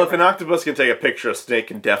with the Well, camera. if an octopus can take a picture, a snake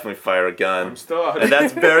can definitely fire a gun. I'm still out. And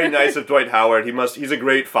that's very nice of Dwight Howard. He's a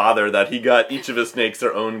great father that he got each of his snakes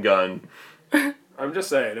their own gun. I'm just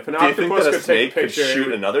saying, if an Do you think octopus that a could take snake a could picture...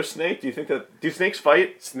 shoot another snake? Do snakes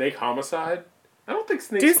fight? Snake homicide? I don't think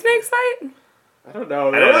snakes... Do snakes fight? I don't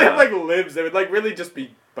know. They I don't don't know. have limbs. They would really just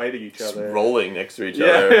be biting each Just other. rolling next to each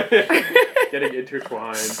other. Getting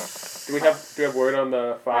intertwined. Do we have word on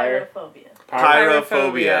the fire?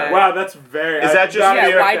 Pyrophobia. Wow, that's very... Is that just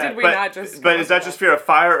fear? Why did we not just... But is that just fear of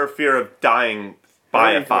fire or fear of dying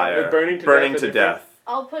by a fire? Burning to death.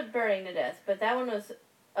 I'll put burning to death, but that one was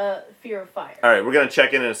fear of fire. All right, we're going to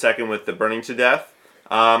check in a second with the burning to death.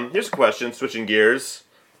 Here's a question, switching gears.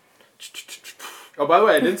 Oh, by the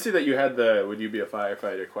way, I didn't see that you had the "Would you be a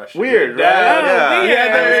firefighter?" question. Weird, right?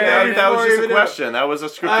 Yeah, That was just a question. That was a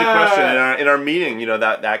scripted question in our meeting.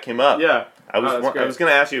 That came up. Yeah. I was that's great. I was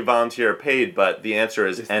gonna ask you volunteer or paid, but the answer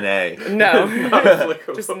is NA. No,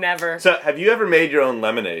 Applicable. just never. So, have you ever made your own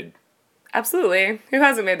lemonade? Absolutely. Who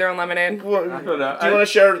hasn't made their own lemonade? Well, I don't know. Do you want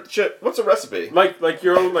to share? What's a recipe? Like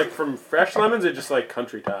your own, like from fresh lemons, or just like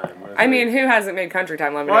Country Time? I mean, who hasn't made Country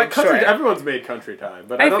Time lemonade? well, country, Sure. everyone's made Country Time,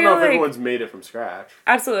 but I I don't feel know if like- everyone's made it from scratch.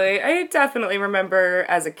 Absolutely. I definitely remember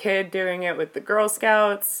as a kid doing it with the Girl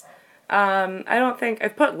Scouts. I don't think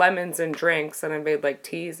I've put lemons in drinks and I made like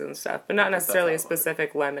teas and stuff, but not necessarily a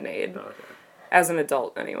specific lemonade. Okay. As an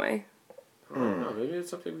adult, anyway. No, maybe it's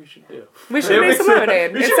something we should do. We should make some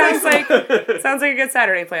lemonade. It sounds like a good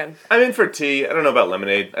Saturday plan. I'm in for tea. I don't know about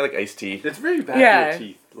lemonade. I like iced tea. It's very bad Yeah. for your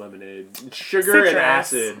teeth, lemonade. It's sugar and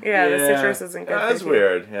acid. Yeah, the citrus isn't good. That's for you.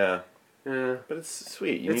 weird. Yeah, Yeah. but it's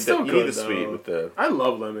sweet. You It's need still the you good, need the sweet though. with the. I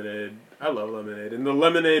love lemonade. And the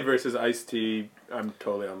lemonade versus iced tea, I'm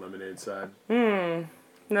totally on lemonade side. No.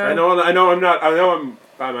 I know I'm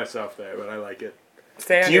by myself there, but I like it.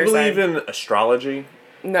 Stay on Do you your believe side. in astrology?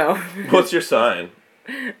 No. What's your sign?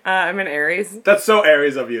 I'm an Aries. That's so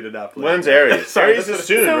Aries of you to not believe. When's Aries? Sorry, Aries this is is-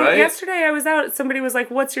 soon, So right? yesterday I was out. Somebody was like,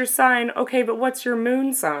 "What's your sign?" Okay, but what's your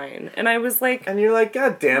moon sign? And I was like, And you're like,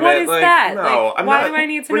 God damn What it! is like, that? no, Like, I'm why not. do I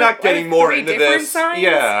need to We're know- not getting like, more 3 into different this. signs?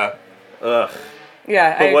 Yeah. Ugh.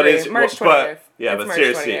 "Yeah, I But what agree." is March but 20th. yeah, It's but March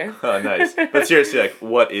seriously, 20th. oh nice. But seriously, like,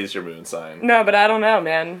 what is your moon sign? No, but I don't know,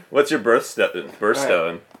 man. What's your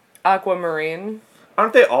birthstone? Aquamarine.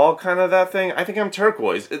 Aren't they all kind of that thing? I think I'm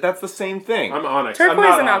turquoise. That's the same thing. I'm onyx. Turquoise I'm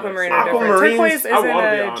not and onyx. aquamarine are different. Aquamarines- Turquoise I isn't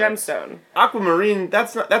wanna be a onyx. gemstone. Aquamarine.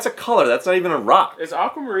 That's a color. That's not even a rock. Is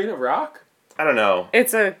aquamarine a rock? I don't know.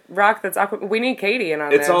 It's a rock that's aqua. We need Katie in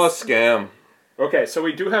on It's this. all a scam. Okay, so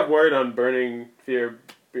we do have word on burning fear.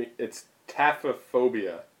 It's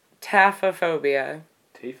taphophobia. Taphophobia.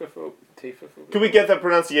 Taphophobia. Can we get that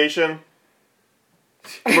pronunciation?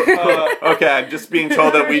 Uh, Okay, I'm just being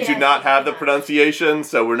told that we do not have the pronunciation,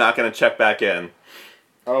 so we're not going to check back in.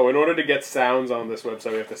 oh, in order to get sounds on this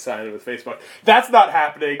website, we have to sign in with Facebook. That's not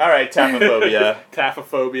happening. All right, taphophobia.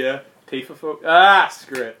 Taphophobia. Taphophobia. Ah,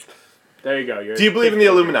 screw it. There you go. You're Do you believe in the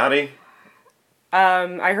Illuminati?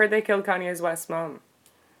 I heard they killed Kanye's West mom.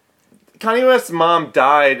 Kanye West's mom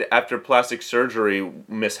died after plastic surgery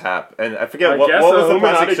mishap, and I forget I what guess was the the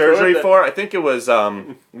Illuminati plastic surgery could. for. I think it was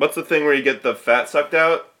what's the thing where you get the fat sucked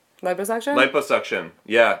out? Liposuction. Liposuction.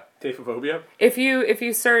 Yeah. Taphophobia? If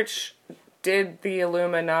you search, did the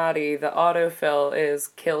Illuminati, the autofill is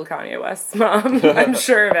kill Kanye West's mom. I'm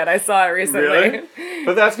sure of it. I saw it recently. Really?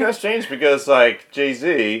 But that's kind of strange because like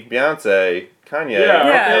Jay-Z, Beyonce, Kanye, Yeah,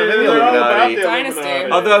 Yeah. they're in the they're all about Illuminati. the Dynasty.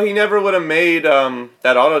 Illuminati. Although he never would have made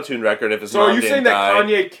that auto-tune record if his So mom are you didn't saying die. that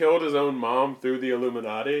Kanye killed his own mom through the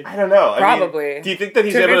Illuminati? I don't know. I mean, Probably. do you think that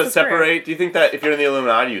he's To able to advance his career. separate? Do you think that if you're in the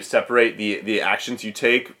Illuminati, you separate the actions you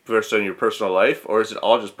take versus on your personal life, or is it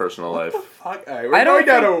all just personal life? Fuck, all right, we're I don't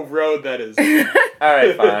going down a road that is... All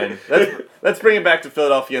right, fine. Let's bring it back to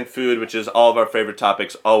Philadelphia and food, which is all of our favorite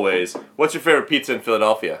topics always. What's your favorite pizza in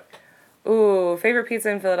Philadelphia? Ooh, favorite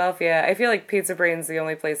pizza in Philadelphia. I feel like Pizza Brain's the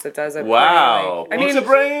only place that does it. Wow. I mean, Pizza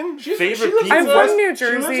Brain? She's- Favorite she lives pizza? I'm West- from New she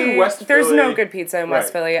lives in Jersey. West There's no Philly. good pizza in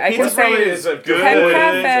West Right. Philly. I Pizza can say Brain is a good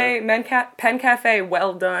Pen Cafe, Pen Cafe,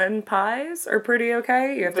 well done pies are pretty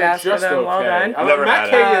okay. You have to They're ask for just them okay. well done. I Never Matt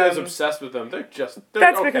had it. Kagan is obsessed with them. They're That's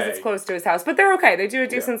okay. because it's close to his house, but they're okay. They do a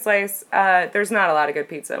decent slice. There's not a lot of good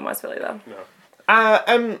pizza in West Philly though.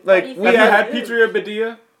 I'm like, Have we Have you had. had Pizzeria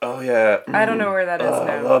Badia? Oh, yeah. I don't know where that is Oh,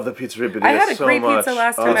 I now. love the pizzeria Badia I had a so great much. pizza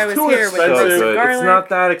last time Oh, I was too here with expensive. so roasted good. garlic. It's not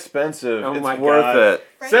that expensive. Oh it's my worth God. it.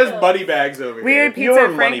 Says Franco. Buddy Bags over We here. had Your pizza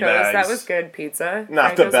at money Franco's. That bags. was good pizza.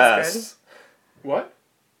 Not Franco's the was best. What?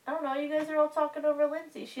 I don't know. You guys are all talking over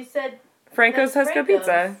Lindsay. She said good. Franco's has That's good Franco's.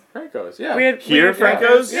 pizza. Franco's, yeah. We had Here,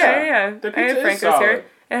 Franco's? Yeah. The I pizza had is Franco's solid. here.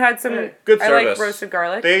 It had some. Yeah. Good I service. like roasted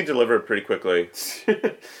garlic. They deliver pretty quickly.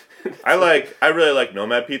 I really like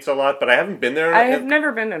Nomad Pizza a lot, but I haven't been there. I have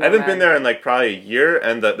never been to I haven't Nomad. been there in like probably a year,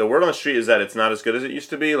 and the word on the street is that it's not as good as it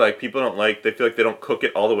used to be. Like people they feel like they don't cook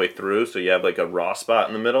it all the way through, so you have like a raw spot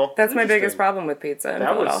in the middle. That's my Interesting. biggest problem with pizza in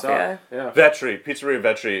That would Philadelphia. suck. Yeah. Vetri, Pizzeria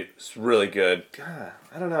Vetri is really good. God,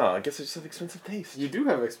 I don't know. I guess I just have expensive taste. You do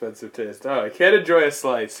have expensive taste. Oh, I can't enjoy a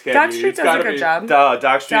slice. Can Dock you? Street It's does gotta a good be- job.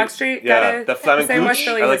 Dock Street. Dock Street, yeah. gotta The say West Flamen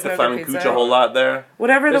Philly I like has the no Flamen good Cooch pizza. a whole lot there.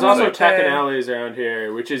 Whatever There's the one also with Tech and the, Alleys around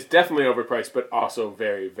here, which is definitely overpriced, but also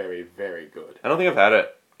very, very, very good. I don't think I've had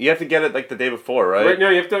it. You have to get it like the day before, right? Right now,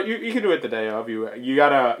 you have to. You can do it the day of. You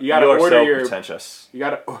gotta You're order so your. pretentious. You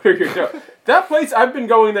gotta order your dough. That place, I've been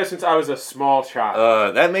going there since I was a small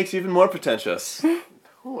child. That makes you even more pretentious.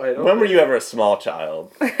 Oh, I don't When were you ever a small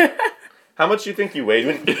child? How much do you think you weighed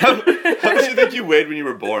when? How much do you think you weighed when you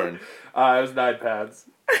were born? It was 9 pounds.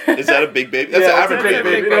 Is that a big baby? That's Yeah, an that's a average big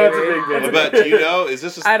baby. baby. That's a big baby. What about, do you know? Is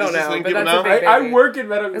this a, I don't is this know, thing but people that's a know? big I baby. work in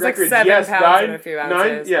medical It's like records. 7 yes, pounds and a few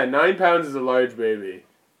ounces. 9 pounds is a large baby.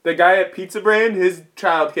 The guy at Pizza Brand, his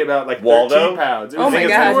child came out like Waldo? 13 pounds. It Oh was my like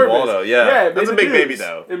God. enormous. Waldo, yeah. it That's made a the big baby, news.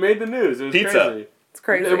 though. It made the news. It was Pizza. crazy. It's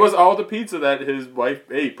crazy. It was all the pizza that his wife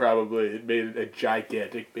ate, probably. It made a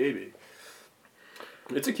gigantic baby.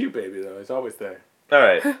 It's a cute baby, though. It's always there. All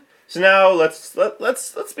right. So now let's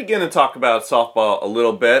begin to talk about softball a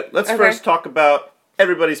little bit. Let's Okay. first talk about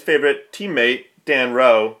everybody's favorite teammate, Dan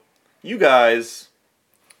Rowe. You guys,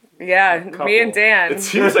 Yeah, Couple. me and Dan. it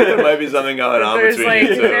seems like there might be something going on There's between like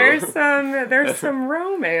you two. there's some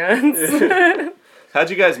romance. How'd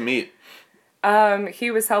you guys meet?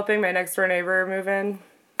 He was helping my next door neighbor move in,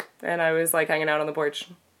 and I was like hanging out on the porch.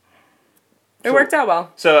 It So- worked out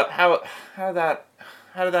well. So how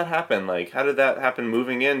did that happen? Like, how did that happen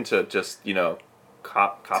moving into just,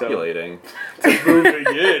 copulating? Moving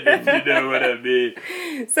in, if you know what I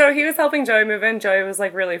mean. So he was helping Joey move in. Joey was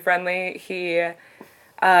like really friendly. He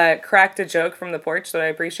cracked a joke from the porch that I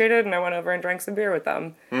appreciated, and I went over and drank some beer with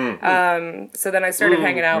them. So then I started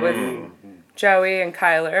hanging out with Joey and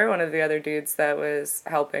Kyler, one of the other dudes that was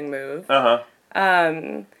helping move. Uh-huh.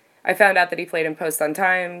 I found out that he played in Post Sun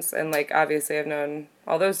Times, and like obviously I've known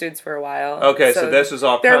all those dudes for a while. Okay, so this was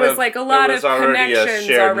all there kind was of, like a lot there of was already a connections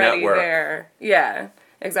shared already network. there. Yeah,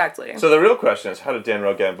 exactly. So the real question is, how did Dan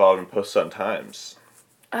Rowe get involved in Post Sun Times?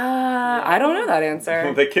 I don't know that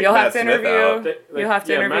answer. They kicked You'll Matt have to Smith interview. out. You'll have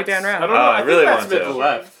to interview Matt's- Dan I Rowe. don't know. I I really think Matt want Smith to.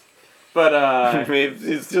 left. But I mean,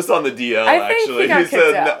 he's just on the DL. I think actually, he got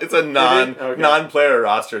kicked out. It's a Okay. non-player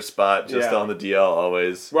roster spot, just Yeah. on the DL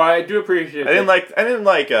always. well, I do appreciate. I didn't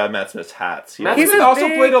like Matt Smith's hats. Matt He's Smith a also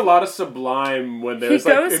big- played a lot of Sublime when there He was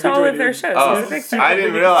like goes in to all between- of their shows. Oh, He's a big I star.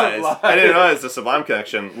 didn't realize the Sublime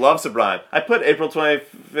connection. Love Sublime. I put April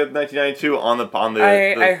 25th, 1992 on the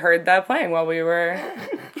I heard that playing while we were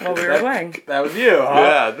playing. That was you, huh?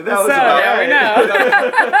 Yeah, that was So about now we right.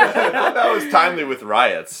 know. That was timely with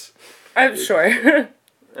riots. I'm sure.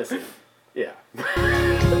 Listen, yeah.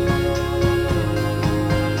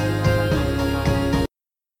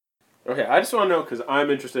 Okay, I just want to know because I'm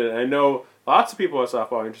interested, and I know lots of people at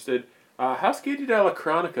softball are interested. How's Katie Della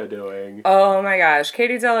Chronica doing? Oh my gosh,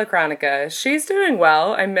 Katie Della Chronica. She's doing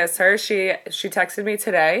well. I miss her. She texted me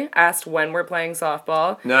today, asked when we're playing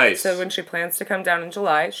softball. Nice. So when she plans to come down in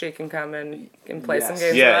July, she can come and play some Yes.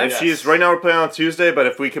 games Yeah, with if us. she's right now we're playing on Tuesday, but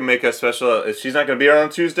if we can make a special, if she's not going to be here on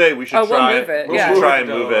Tuesday, we should Oh, we'll try. move it, We yeah. should try and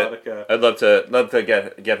Move move it it. to I'd love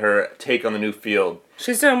to get her take on the new field.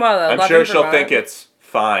 She's doing well though. I'm Love sure in she'll Vermont. think it's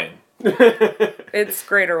fine. It's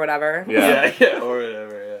great or whatever. Yeah. Yeah, or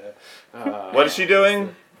whatever. Yeah. What is she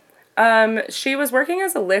doing? She was working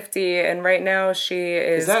as a lifty, and right now she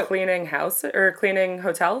is that- cleaning cleaning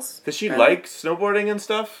hotels. Does she Right. like snowboarding and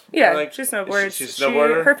stuff? Yeah, Or like, she snowboards. She's a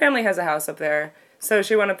snowboarder. Her family has a house up there, so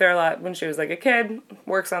she went up there a lot when she was like a kid.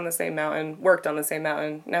 Worked on the same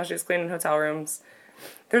mountain. Now she's cleaning hotel rooms.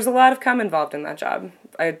 There's a lot of cum involved in that job.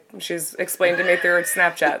 She's explained to me through her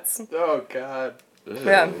Snapchats. Oh God.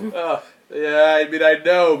 Yeah, Oh, yeah. I mean, I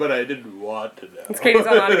know, but I didn't want to know. it's Katie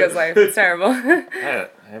Delmonico's life. It's terrible.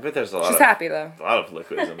 I bet there's a lot She's of happy though. a lot of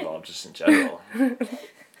liquids involved just in general.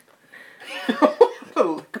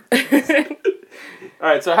 All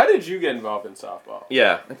right. So, how did you get involved in softball?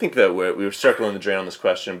 Yeah, I think that we were circling the drain on this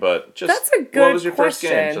question, but just That's a good what was your question.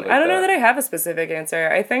 first game? Something I don't like know that I have a specific answer.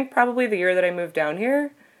 I think probably the year that I moved down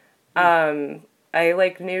here. I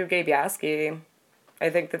knew Gabe Yaski. I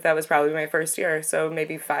think that was probably my first year, so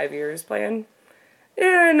maybe 5 years playing.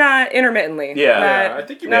 Not intermittently. Yeah. Yeah, I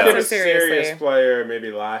think you not became so a serious seriously. player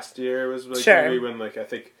maybe last year. Was like Sure. maybe when I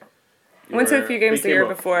think. you Went to a were- few games the became year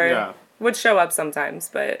a- before. Yeah. Would show up sometimes,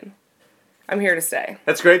 but I'm here to stay.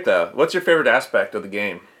 That's great though. What's your favorite aspect of the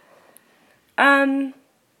game?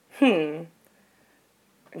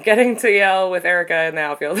 Getting to yell with Erica in the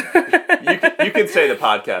outfield. You can say the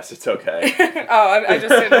podcast. It's okay. I just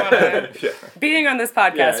didn't want to. Yeah. Being on this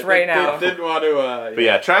podcast Yeah, right they now. didn't want to. But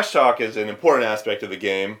yeah, trash talk is an important aspect of the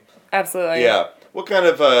game. Absolutely. Yeah. What kind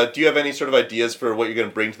of do you have any sort of ideas for what you're going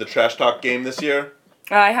to bring to the trash talk game this year?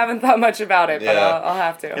 I haven't thought much about it, but Yeah. I'll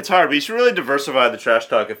have to. It's hard, but you should really diversify the trash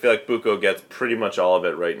talk. I feel like Buko gets pretty much all of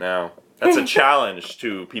it right now. That's a challenge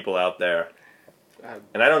to people out there.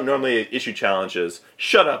 And I don't normally issue challenges.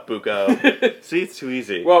 Shut up, Buko. See, it's too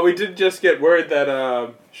easy. Well, we did just get word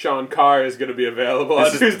that Sean Carr is going to be available on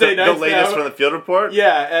This is Tuesday the nights latest now. from the field report?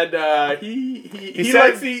 Yeah, and he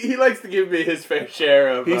said- likes to give me his fair share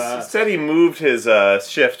of. He said he moved his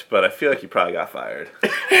shift, but I feel like he probably got fired.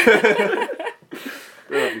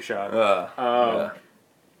 We love you, Sean. Yeah.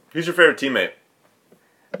 Who's your favorite teammate?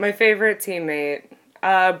 My favorite teammate.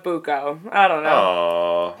 Buko. I don't know.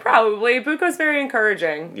 Oh, Probably. Buko's very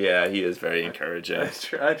encouraging. yeah, he is very encouraging.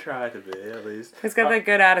 I try to be, at least. He's got that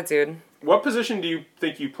good attitude. What position do you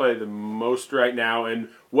think you play the most right now, and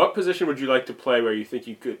what position would you like to play where you think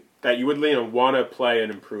you could, that you would lean and want to play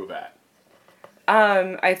and improve at?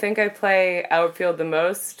 I think I play outfield the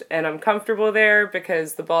most, and I'm comfortable there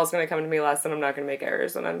because the ball's going to come to me less and I'm not going to make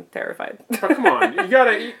errors, and I'm terrified. Oh, come on,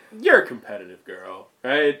 you're a competitive girl,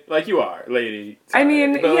 right? Like you are, lady. I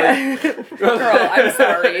mean, But, yeah. Girl, I'm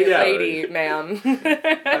sorry. Yeah. Lady, ma'am.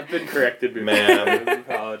 I've been corrected before. Ma'am. I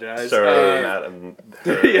apologize. Sorry, madam.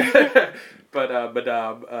 Yeah,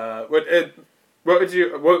 what would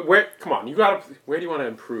you? Where? Come on, you gotta. Where do you want to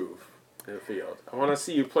improve in the field? I want to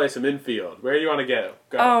see you play some infield. Where do you want to go?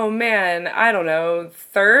 Oh man, I don't know.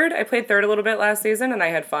 Third? I played third a little bit last season, and I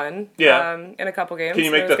had fun. Yeah. In a couple games. Can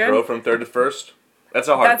you make It the was good. throw from third to first? That's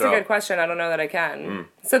a hard That's throw. a good question. I don't know that I can.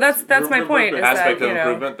 So that's my Room for point. Is Aspect that, of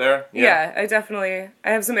improvement there. Yeah, I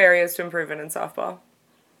have some areas to improve in softball.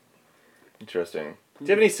 Interesting. Do you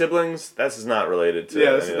have any siblings? This is not related to.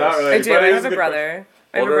 Yeah, this any is of not related. I do. But I it is have a a good brother.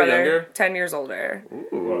 I have Older a or brother, younger? 10 years older.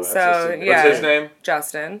 Ooh, that's So, interesting. yeah. What's his name?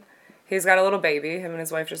 Justin. He's got a little baby. Him and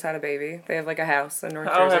his wife just had a baby. They have like a house in North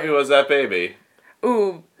How Jersey. heavy was that baby?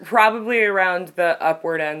 Ooh, probably around the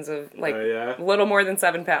upward ends of like yeah? a little more than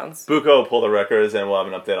 7 pounds. Buko will pull the records, and we'll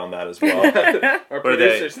have an update on that as well. Our Where they?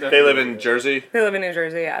 producer Stephanie- They live in Jersey, They live in New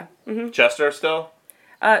Jersey, yeah. Chester still.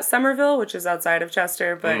 Somerville, which is outside of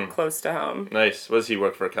Chester, but close to home. Nice. What does he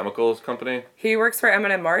work for? A chemicals company? He works for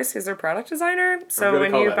M&M Mars. He's their product designer. I'm So gonna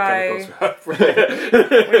when call you that a buy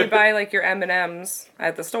chemical when you buy like your M&Ms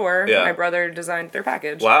at the store, Yeah. my brother designed their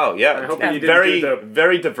package. Wow. Yeah. I hope Yeah. you didn't Very, do the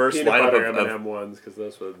very diverse peanut lineup butter of M&M ones, because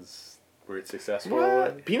those ones weren't successful.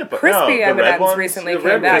 what? Peanut butter. Crispy no, the red M&Ms ones? recently The came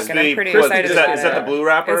red back, ones. and I'm Crispy- pretty crispy- excited is about that, is that the blue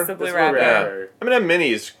wrapper? It's the blue That's wrapper. blue Yeah. wrapper. M&M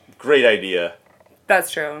Minis, great idea. That's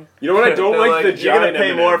true. You know what I don't They're like? The you're gonna giant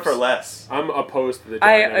pay more M&Ms. for less. I'm opposed to the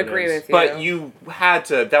I giant agree M&Ms. with you. But you had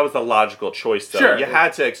to. That was the logical choice, though. Sure. You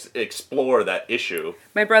had to explore that issue.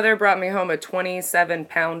 My brother brought me home a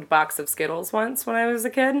 27-pound box of Skittles once when I was a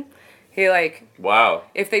kid. He Wow.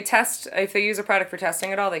 if they use a product for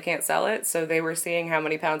testing at all, they can't sell it. So they were seeing how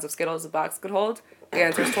many pounds of Skittles a box could hold. The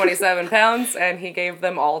answer is 27 pounds, and he gave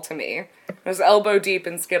them all to me. I was elbow deep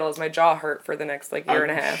in Skittles. My jaw hurt for the next year and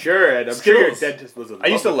a half. Sure, and I'm sure your Skittles. dentist was. I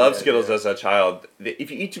used to love Skittles as a child. If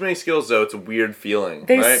you eat too many Skittles, though, it's a weird feeling.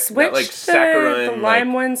 They right? switched That, the saccharine,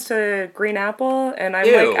 lime ones to green apple, and I'm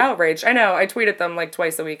Ew. outraged. I know. I tweeted them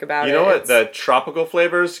twice a week about it. You know what? It's- The tropical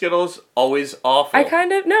flavors Skittles always awful. I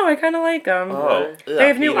kind of like them. Oh, They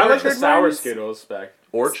have new I like the Orchard sour ones. Skittles back.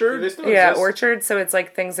 Orchard? They still Yeah, exist. orchard. So it's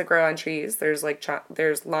things that grow on trees. There's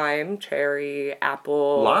there's lime, cherry,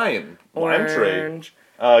 apple, Lime tree. orange.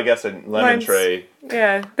 I guess a lemon Limes. tray.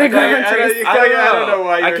 Yeah, they grow on trees. I don't know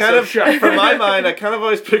why I you're kind so of, shocked. from my mind, I kind of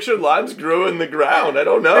always pictured limes grew in the ground. I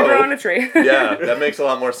don't know. They grow on a tree. Yeah, that makes a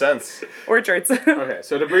lot more sense. Orchards. Okay,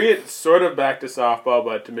 so to bring it sort of back to softball,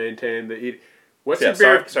 but to maintain the eat. What's Yeah, your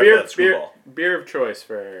sorry for that screwball. beer of choice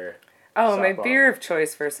for? Oh, my Softball. beer of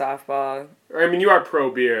choice for softball. Or, I mean, you are pro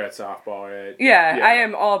beer at softball, right? Yeah, Yeah. I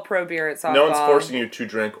am all pro beer at softball. No one's forcing you to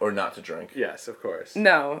drink or not to drink. Yes, of course.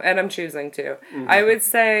 No, and I'm choosing to. Mm-hmm. I would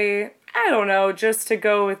say, I don't know, just to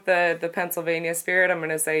go with the Pennsylvania spirit, I'm going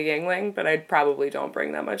to say Yingling, but I probably don't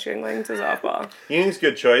bring that much Yingling to softball. Ying's a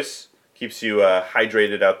good choice. Keeps you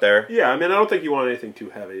hydrated out there. Yeah, I mean, I don't think you want anything too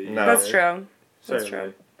heavy. No. That's true. That's Certainly.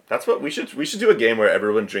 true. That's what we should do a game where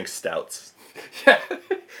everyone drinks stouts. Yeah.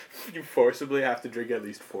 You forcibly have to drink at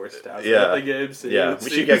least 4 stouts Yeah. at the game. So Yeah, you we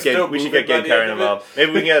should get Game Karen involved.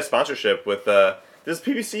 Maybe we can get a sponsorship with. Does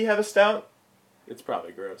PBC have a stout? It's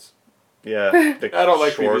probably gross. Yeah, the I don't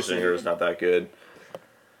like Schwarzenegger PBC. is not that good.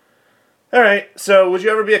 All right, so would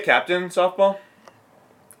you ever be a captain in softball?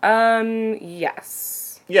 Yes.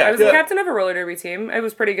 Yeah, I was yeah. the captain of a roller derby team. I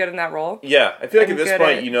was pretty good in that role. Yeah, I feel like I'm at this good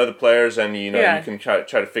point at- you know the players and you Yeah. you can try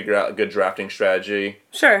to figure out a good drafting strategy.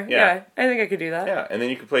 Sure, Yeah. yeah. I think I could do that. Yeah, and then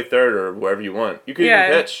you can play third or wherever you want. You could Yeah.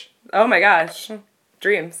 even pitch. Oh my gosh.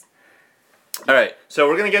 Dreams. All right, so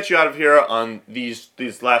we're gonna get you out of here on these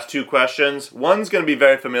last 2 questions. One's gonna be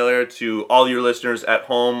very familiar to all your listeners at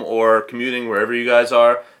home or commuting wherever you guys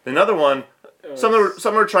are. Another one, some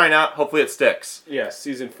are trying out. Hopefully it sticks. Yes,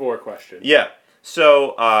 season 4 question. Yeah.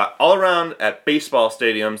 So all around at baseball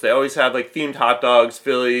stadiums, they always have themed hot dogs.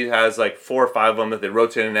 Philly has 4 or 5 of them that they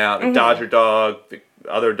rotate in and out. The Dodger dog, the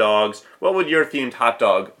other dogs. What would your themed hot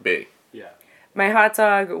dog be? Yeah. My hot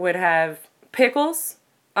dog would have pickles,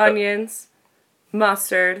 onions,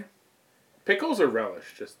 mustard, Pickles or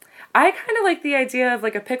relish? Just I kind of like the idea of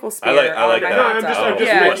like a pickle spear. I like on my that. No, hot I'm just- dog. I'm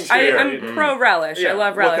just yeah, making sure. I'm pro relish. I Yeah.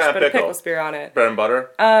 love What relish, kind of but a pickle? pickle spear on it. Bread and butter?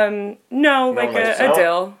 No, like likes a that.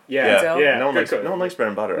 dill. Yeah. Dill. Yeah. no one good likes no one likes bread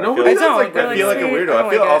and butter. Nobody I does don't. like bread I and feel like a butter. weirdo. I I don't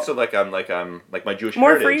feel like it. also like I'm like my Jewish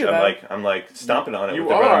More for heritage. you, I'm like stomping on it You with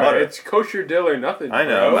the bread and are. butter. It's kosher dill or nothing. I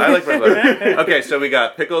know. bro. I like bread and butter. Okay, so we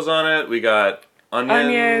got pickles on it. We got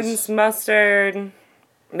Onions, mustard,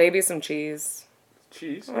 maybe some cheese.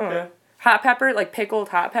 cheese. I don't Okay. know. Hot pepper, like pickled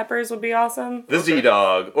hot peppers would be awesome. The Z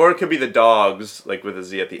dog, or it could be the dogs, like with a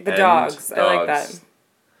Z at the end. The dogs. I like that.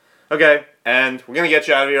 Okay, and we're gonna get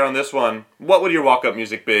you out of here on this one. What would your walk-up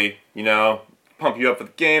music be? You know, pump you up for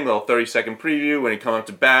the game, a little 30-second preview when you come up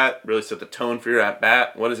to bat, really set the tone for your at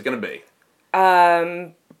bat. What is it gonna be?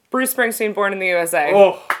 Bruce Springsteen, Born in the USA.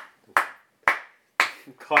 Oh.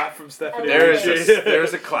 Clap from Stephanie. There's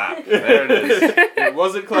Ritchie. a clap. There it is. It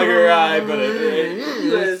wasn't Clegger Eye, but it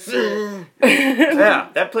Yeah,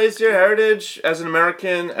 that plays to your heritage as an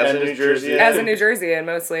American, as And a as New Jersey. As a New Jerseyan,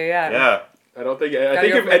 mostly, yeah. Yeah. I don't think. I Gotta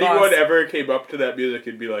think go if for the anyone boss. ever came up to that music,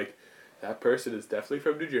 it'd be like, that person is definitely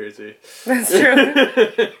from New Jersey. That's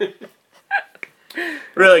true.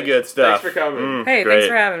 Really good stuff. Thanks for coming. Hey, thanks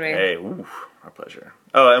for having me. Hey, ooh, our pleasure.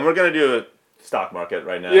 Oh, and we're going to do a stock market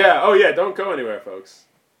right now. Yeah. Oh yeah. Don't go anywhere, folks.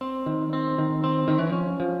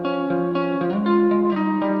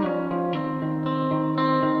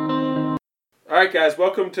 All right, guys.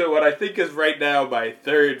 Welcome to what I think is right now my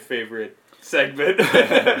third favorite segment.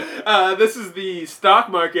 This is the stock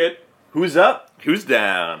market. Who's up? Who's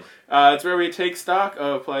down? It's where we take stock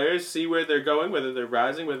of players, see where they're going, whether they're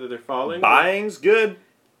rising, whether they're falling. Buying's good,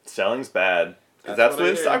 selling's bad. Because that's the what way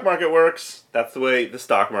I the hear. stock market works. That's the way the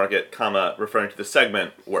stock market, comma, referring to the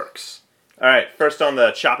segment, works. All right, first on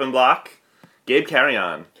the chopping block, Gabe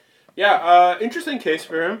Carrion. Yeah, interesting case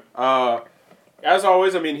for him. As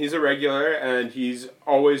always, I mean, he's a regular, and he's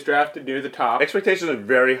always drafted near the top. Expectations are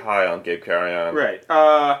very high on Gabe Carrion. Right.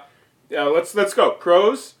 Yeah, let's go.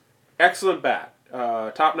 Pros, excellent bat.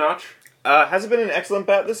 Top notch. Has it been an excellent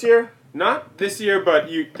bat this year? Not this year, but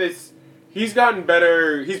he's gotten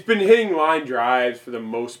better. He's been hitting line drives for the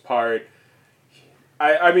most part.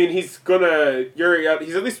 I mean, he's gonna.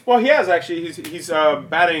 He's at least. Well, he has actually. He's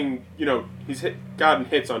batting. You know, gotten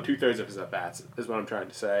hits on 2/3 of his at bats. Is what I'm trying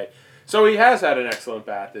to say. So he has had an excellent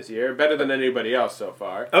bat this year, better than anybody else so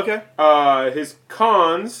far. Okay. His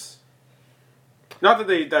cons. Not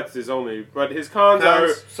that that's his only, but his cons are.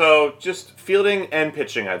 So just fielding and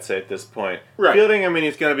pitching, I'd say at this point. Right. Fielding, I mean,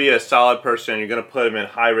 he's going to be a solid person. You're going to put him in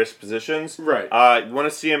high risk positions. Right. You want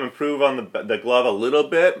to see him improve on the glove a little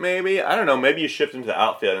bit, maybe. I don't know. Maybe you shift him to the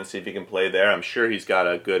outfield and see if he can play there. I'm sure he's got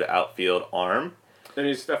a good outfield arm. And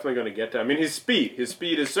he's definitely going to get to. I mean, his speed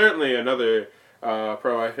is certainly another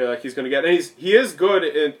pro. I feel like he's going to get. And he is good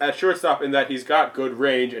at shortstop in that he's got good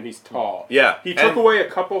range and he's tall. Yeah. He took away a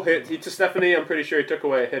couple hits. Stephanie, I'm pretty sure he took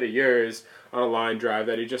away a hit of yours on a line drive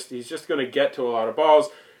that he's just going to get to a lot of balls.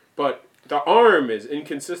 But the arm is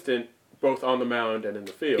inconsistent both on the mound and in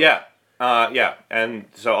the field. Yeah. Yeah. And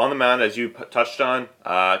so on the mound, as you touched on,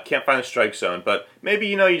 can't find the strike zone. But maybe,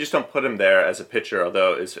 you just don't put him there as a pitcher,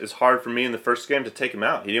 although it's hard for me in the first game to take him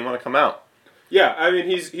out. He didn't want to come out. Yeah, I mean,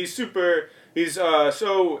 he's super. He's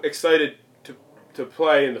so excited to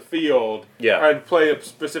play in the field, Yeah. or to play a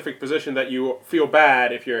specific position that you feel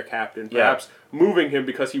bad if you're a captain. Perhaps moving him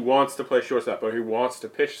because he wants to play shortstop or he wants to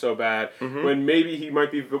pitch so bad, when maybe he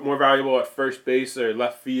might be more valuable at first base or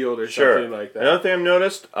left field or something like that. Another thing I've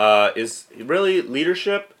noticed is really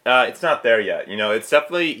leadership. It's not there yet. He's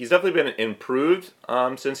definitely been improved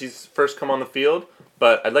since he's first come on the field.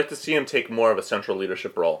 But I'd like to see him take more of a central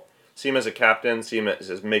leadership role. See him as a captain. See him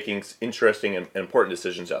as making interesting and important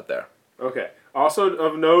decisions out there. Okay. Also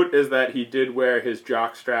of note is that he did wear his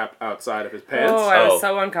jock strap outside of his pants. Oh, I was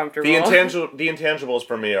so uncomfortable. The intangibles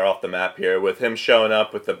for me are off the map here, with him showing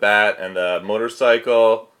up with the bat and the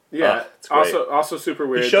motorcycle. Yeah, it's great. also super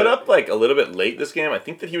weird. He showed up like a little bit late this game. I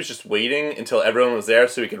think that he was just waiting until everyone was there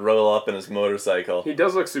so he could roll up in his motorcycle. He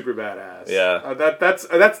does look super badass. Yeah.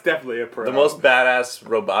 That's definitely a pro. The most badass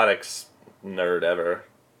robotics nerd ever.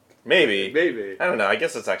 Maybe. I don't know. I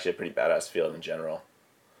guess it's actually a pretty badass field in general.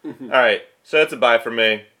 All right, so that's a buy for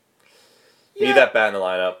me. Need that bat in the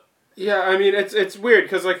lineup. Yeah, I mean it's weird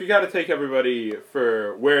because you got to take everybody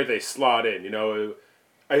for where they slot in.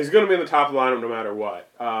 He's going to be in the top of the lineup no matter what.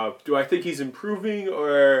 Do I think he's improving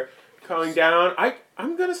or going down?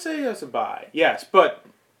 I'm going to say as a buy. Yes, but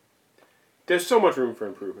there's so much room for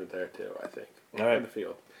improvement there too. I think in the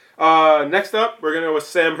field. Next up, we're going to go with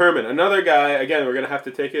Sam Herman, another guy. Again, we're going to have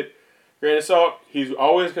to take it grain of salt. He's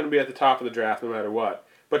always going to be at the top of the draft no matter what.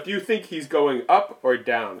 But do you think he's going up or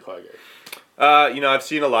down, Clegger? I've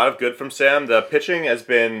seen a lot of good from Sam. The pitching has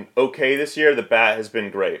been okay this year. The bat has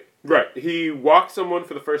been great. Right. He walked someone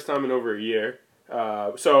for the first time in over a year.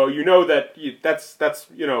 So you know that that's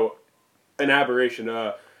an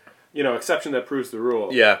aberration. Exception that proves the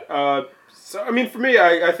rule. Yeah. So, I mean, for me,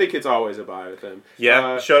 I think it's always a bye with him.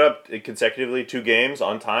 Yeah, showed up consecutively 2 games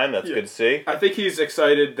on time. That's good to see. I think he's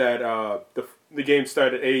excited that the game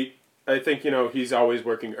started at 8. I think, he's always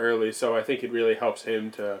working early, so I think it really helps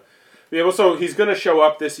him to be able. So he's going to show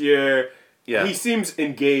up this year. Yeah. He seems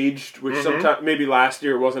engaged, which sometimes maybe last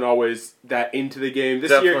year wasn't always that into the game. This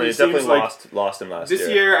definitely, year he definitely seems like lost him last this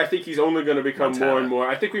year. I think he's only going to become more and more.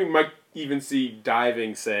 I think we might even see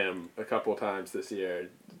diving Sam a couple times this year.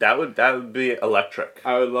 That would be electric.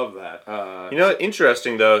 I would love that.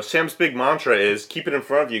 Interesting though. Sam's big mantra is keep it in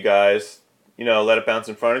front of you guys. Let it bounce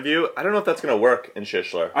in front of you. I don't know if that's going to work in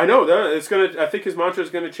Shishler. I know that it's gonna. I think his mantra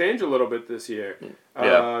is going to change a little bit this year.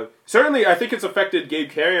 Yeah. Certainly, I think it's affected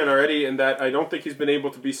Gabe Carrion already in that I don't think he's been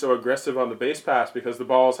able to be so aggressive on the base pass because the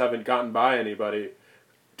balls haven't gotten by anybody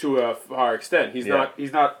to a far extent. He's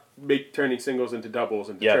not turning singles into doubles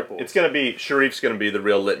into triples. It's going to be Sharif's going to be the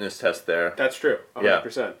real litmus test there. That's true.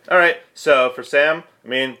 100%. Yeah. All right. So for Sam,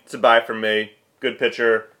 it's a bye from me. Good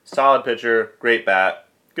pitcher, solid pitcher, great bat,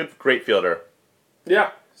 great fielder.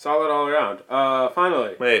 Yeah, solid all around.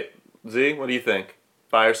 Finally. Wait, Z, what do you think?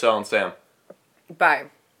 Buy or sell on Sam? Bye.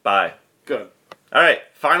 Buy. Good. All right,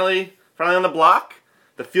 finally on the block,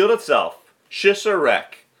 the field itself. Shishler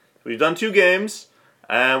Rec. We've done 2 games.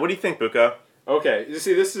 What do you think, Buka? Okay, you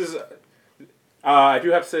see, this is. I do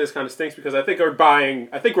have to say this kind of stinks because I think we're buying.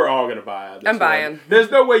 I think we're all going to buy on this I'm buying.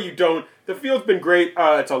 There's no way you don't. The field's been great.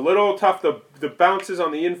 It's a little tough. The bounces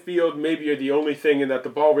on the infield maybe are the only thing in that the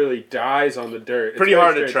ball really dies on the dirt. Pretty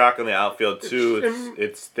hard to track on the outfield too.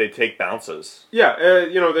 It's they take bounces. Yeah,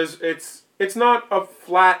 it's not a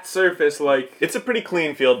flat surface like. It's a pretty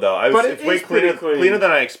clean field though. It's way cleaner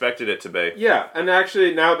than I expected it to be. Yeah, and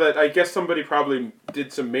actually now that I guess somebody probably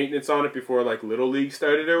did some maintenance on it before like Little League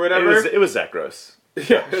started or whatever. It was Zach Gross.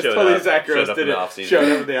 Yeah, it's totally Zach Gross did it.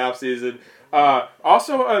 Showed up in the offseason.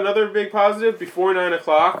 Also, another big positive, before 9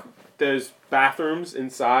 o'clock, there's bathrooms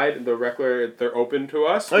inside the Reckler. They're open to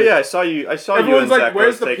us. Oh yeah, I saw you. Everyone's and like, Zach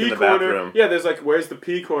 "Where's Gross the taking pee the corner?" bathroom. Yeah, there's like, "Where's the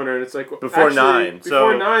pee corner?" And it's like before 9.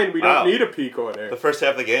 Before 9, we don't need a pee corner. The first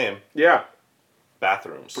half of the game. Yeah.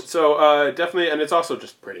 Bathrooms. So definitely, and it's also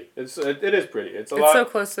just pretty. It is pretty. It's so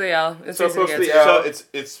close to the L. It's so close to the So L.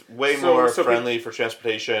 it's way more friendly for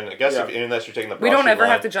transportation. I guess unless you're taking the. We don't ever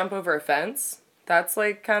have to jump over a fence. That's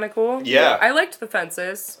like kind of cool. Yeah. I liked the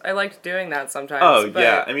fences. I liked doing that sometimes. Oh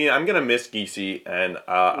yeah, I'm gonna miss Geesey, and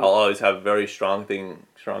I'll always have a very strong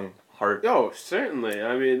heart. Oh, certainly.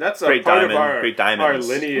 That's great a part diamond, of our great diamonds.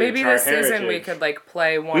 lineage. Maybe this heritage. season we could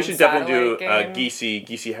play one. We should definitely do a game.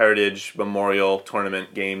 Geesey Heritage Memorial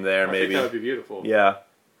Tournament game there. I maybe think that would be beautiful. Yeah.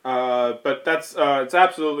 But that's it's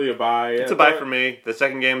absolutely a buy. It's a buy for me. The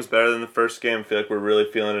second game is better than the first game. I feel like we're really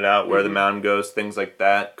feeling it out. Where the mound goes, things like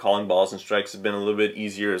that. Calling balls and strikes has been a little bit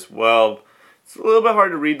easier as well. It's a little bit hard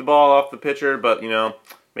to read the ball off the pitcher, but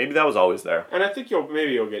maybe that was always there. And I think you'll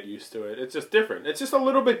get used to it. It's just different. It's just a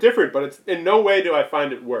little bit different, but it's in no way do I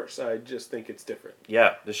find it worse. I just think it's different.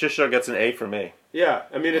 Yeah, the Shishler gets an A from me. Yeah,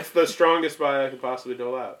 it's the strongest buy I could possibly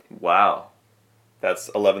dole out. Wow, that's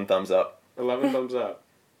 11 thumbs up. 11 thumbs up.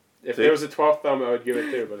 If there was a 12th thumb, I would give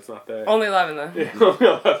it 2, but it's not there. Only 11 though. Yeah, only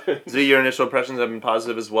 11. Z, your initial impressions have been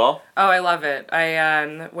positive as well? Oh, I love it.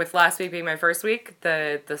 I with last week being my first week,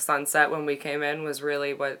 the sunset when we came in was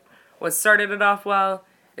really what started it off well.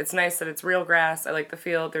 It's nice that it's real grass. I like the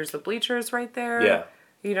field. There's the bleachers right there.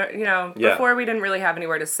 Yeah. Before we didn't really have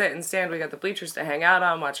anywhere to sit and stand. We got the bleachers to hang out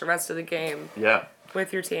on, watch the rest of the game. Yeah.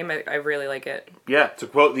 With your team, I really like it. Yeah, to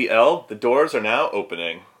quote the L, the doors are now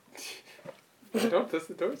opening. Does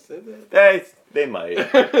the doors say that? They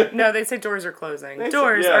might. No, they say doors are closing.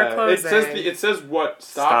 Doors are closing. It says what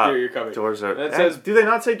stop you're coming. Doors are. It says. Do they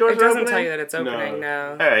not say doors it are opening? doesn't tell you that it's opening.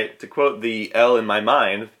 No. All right. To quote the L in my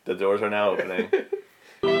mind, the doors are now opening.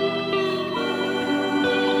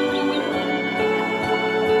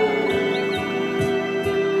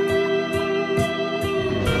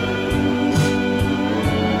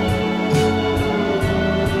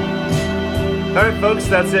 Alright folks,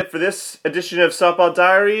 that's it for this edition of Softball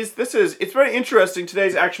Diaries. It's very interesting.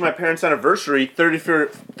 Today's actually my parents' anniversary,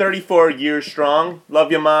 34 years strong.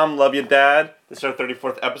 Love you mom, love you dad. This is our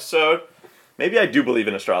 34th episode. Maybe I do believe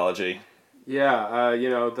in astrology. Yeah,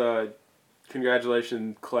 the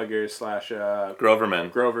congratulations Klegger /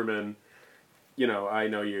 Groverman. I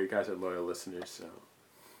know you guys are loyal listeners, so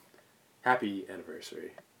happy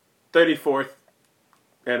anniversary. 34th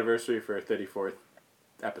anniversary for a 34th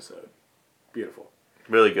episode. beautiful.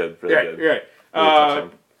 Really good. Really Yeah, good. you're right. Really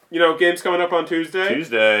touching. Games coming up on Tuesday.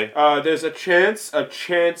 Tuesday. There's a chance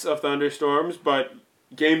of thunderstorms, but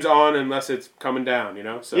game's on unless it's coming down,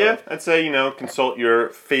 So Yeah, I'd say, consult your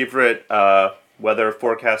favorite weather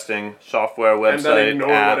forecasting software website. and then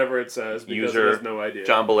ignore app, whatever it says because user it has no idea.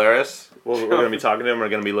 John Bolaris. We're going to be talking to him. We're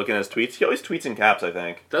going to be looking at his tweets. He always tweets in caps, I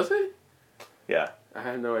think. Does he? Yeah. I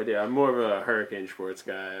have no idea. I'm more of a Hurricane Schwartz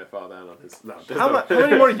guy. I fall down on his... No, How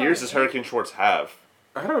many more years does Hurricane Schwartz have?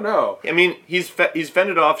 I don't know. I mean, he's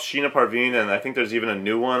fended off Sheena Parveen, and I think there's even a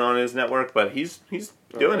new one on his network, but he's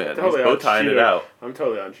doing it. Totally He's bow tying it out. I'm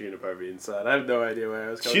totally on Sheena Parveen's side. I have no idea where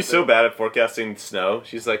I was going. She's so bad at forecasting snow.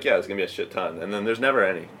 She's like, yeah, it's going to be a shit ton. And then there's never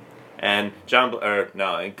any. And Glenn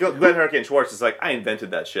Hurricane Schwartz is like, I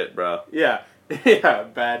invented that shit, bro. Yeah. Yeah,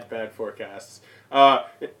 bad forecasts.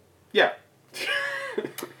 Yeah.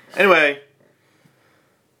 Anyway.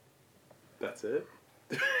 That's it?